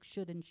Holocaust book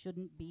should and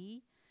shouldn't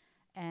be,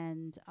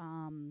 and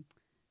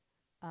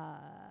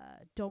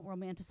don't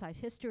romanticize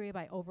history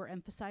by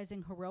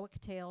overemphasizing heroic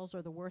tales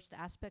or the worst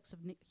aspects of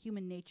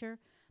human nature,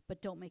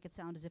 but don't make it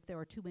sound as if there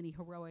are too many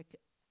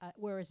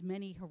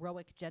many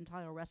heroic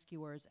Gentile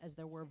rescuers as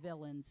there were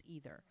villains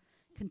either.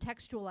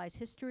 Contextualize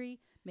history,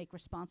 make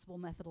responsible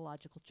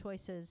methodological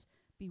choices,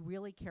 be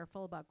really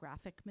careful about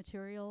graphic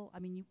material. I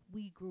mean,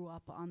 we grew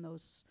up on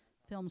those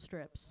film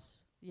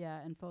strips,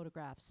 and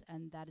photographs,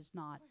 and that is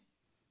not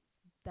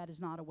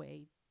a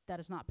way that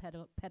is not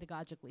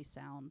pedagogically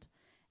sound.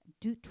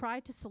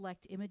 Try to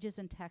select images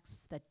and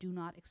texts that do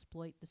not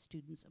exploit the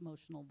student's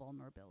emotional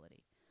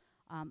vulnerability.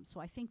 So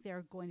I think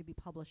they're going to be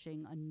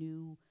publishing a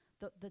new,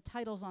 the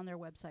titles on their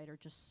website are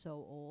just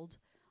so old,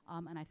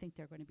 and I think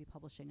they're going to be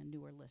publishing a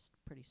newer list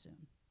pretty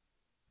soon.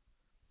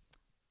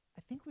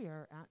 I think we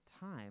are at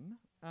time.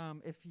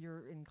 If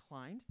you're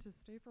inclined to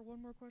stay for one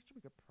more question,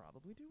 we could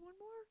probably do one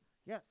more.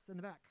 Yes, in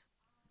the back.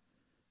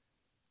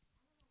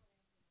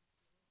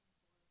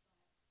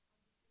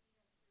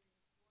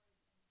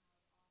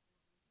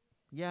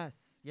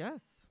 Yes,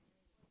 yes.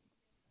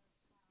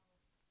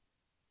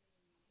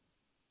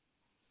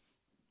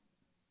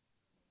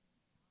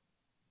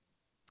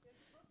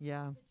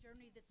 Yeah. The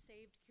Journey That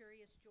Saved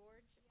Curious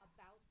George,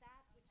 about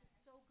that, which is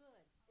so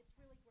good. It's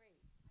really great.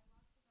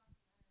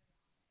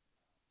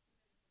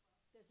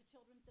 There's a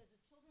children's one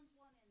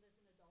and there's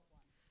an adult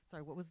one.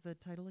 Sorry, what was the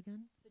title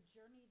again? The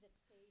Journey That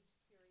Saved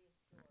Curious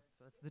George. Right,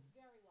 so it's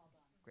very well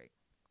done. Great.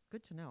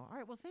 Good to know. All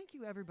right, well, thank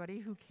you, everybody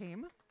who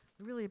came.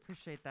 We really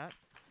appreciate that.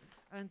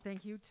 And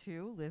thank you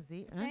to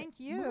Lizzie and Thank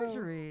you.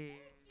 Marjorie.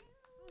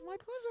 Thank you. My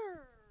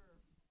pleasure.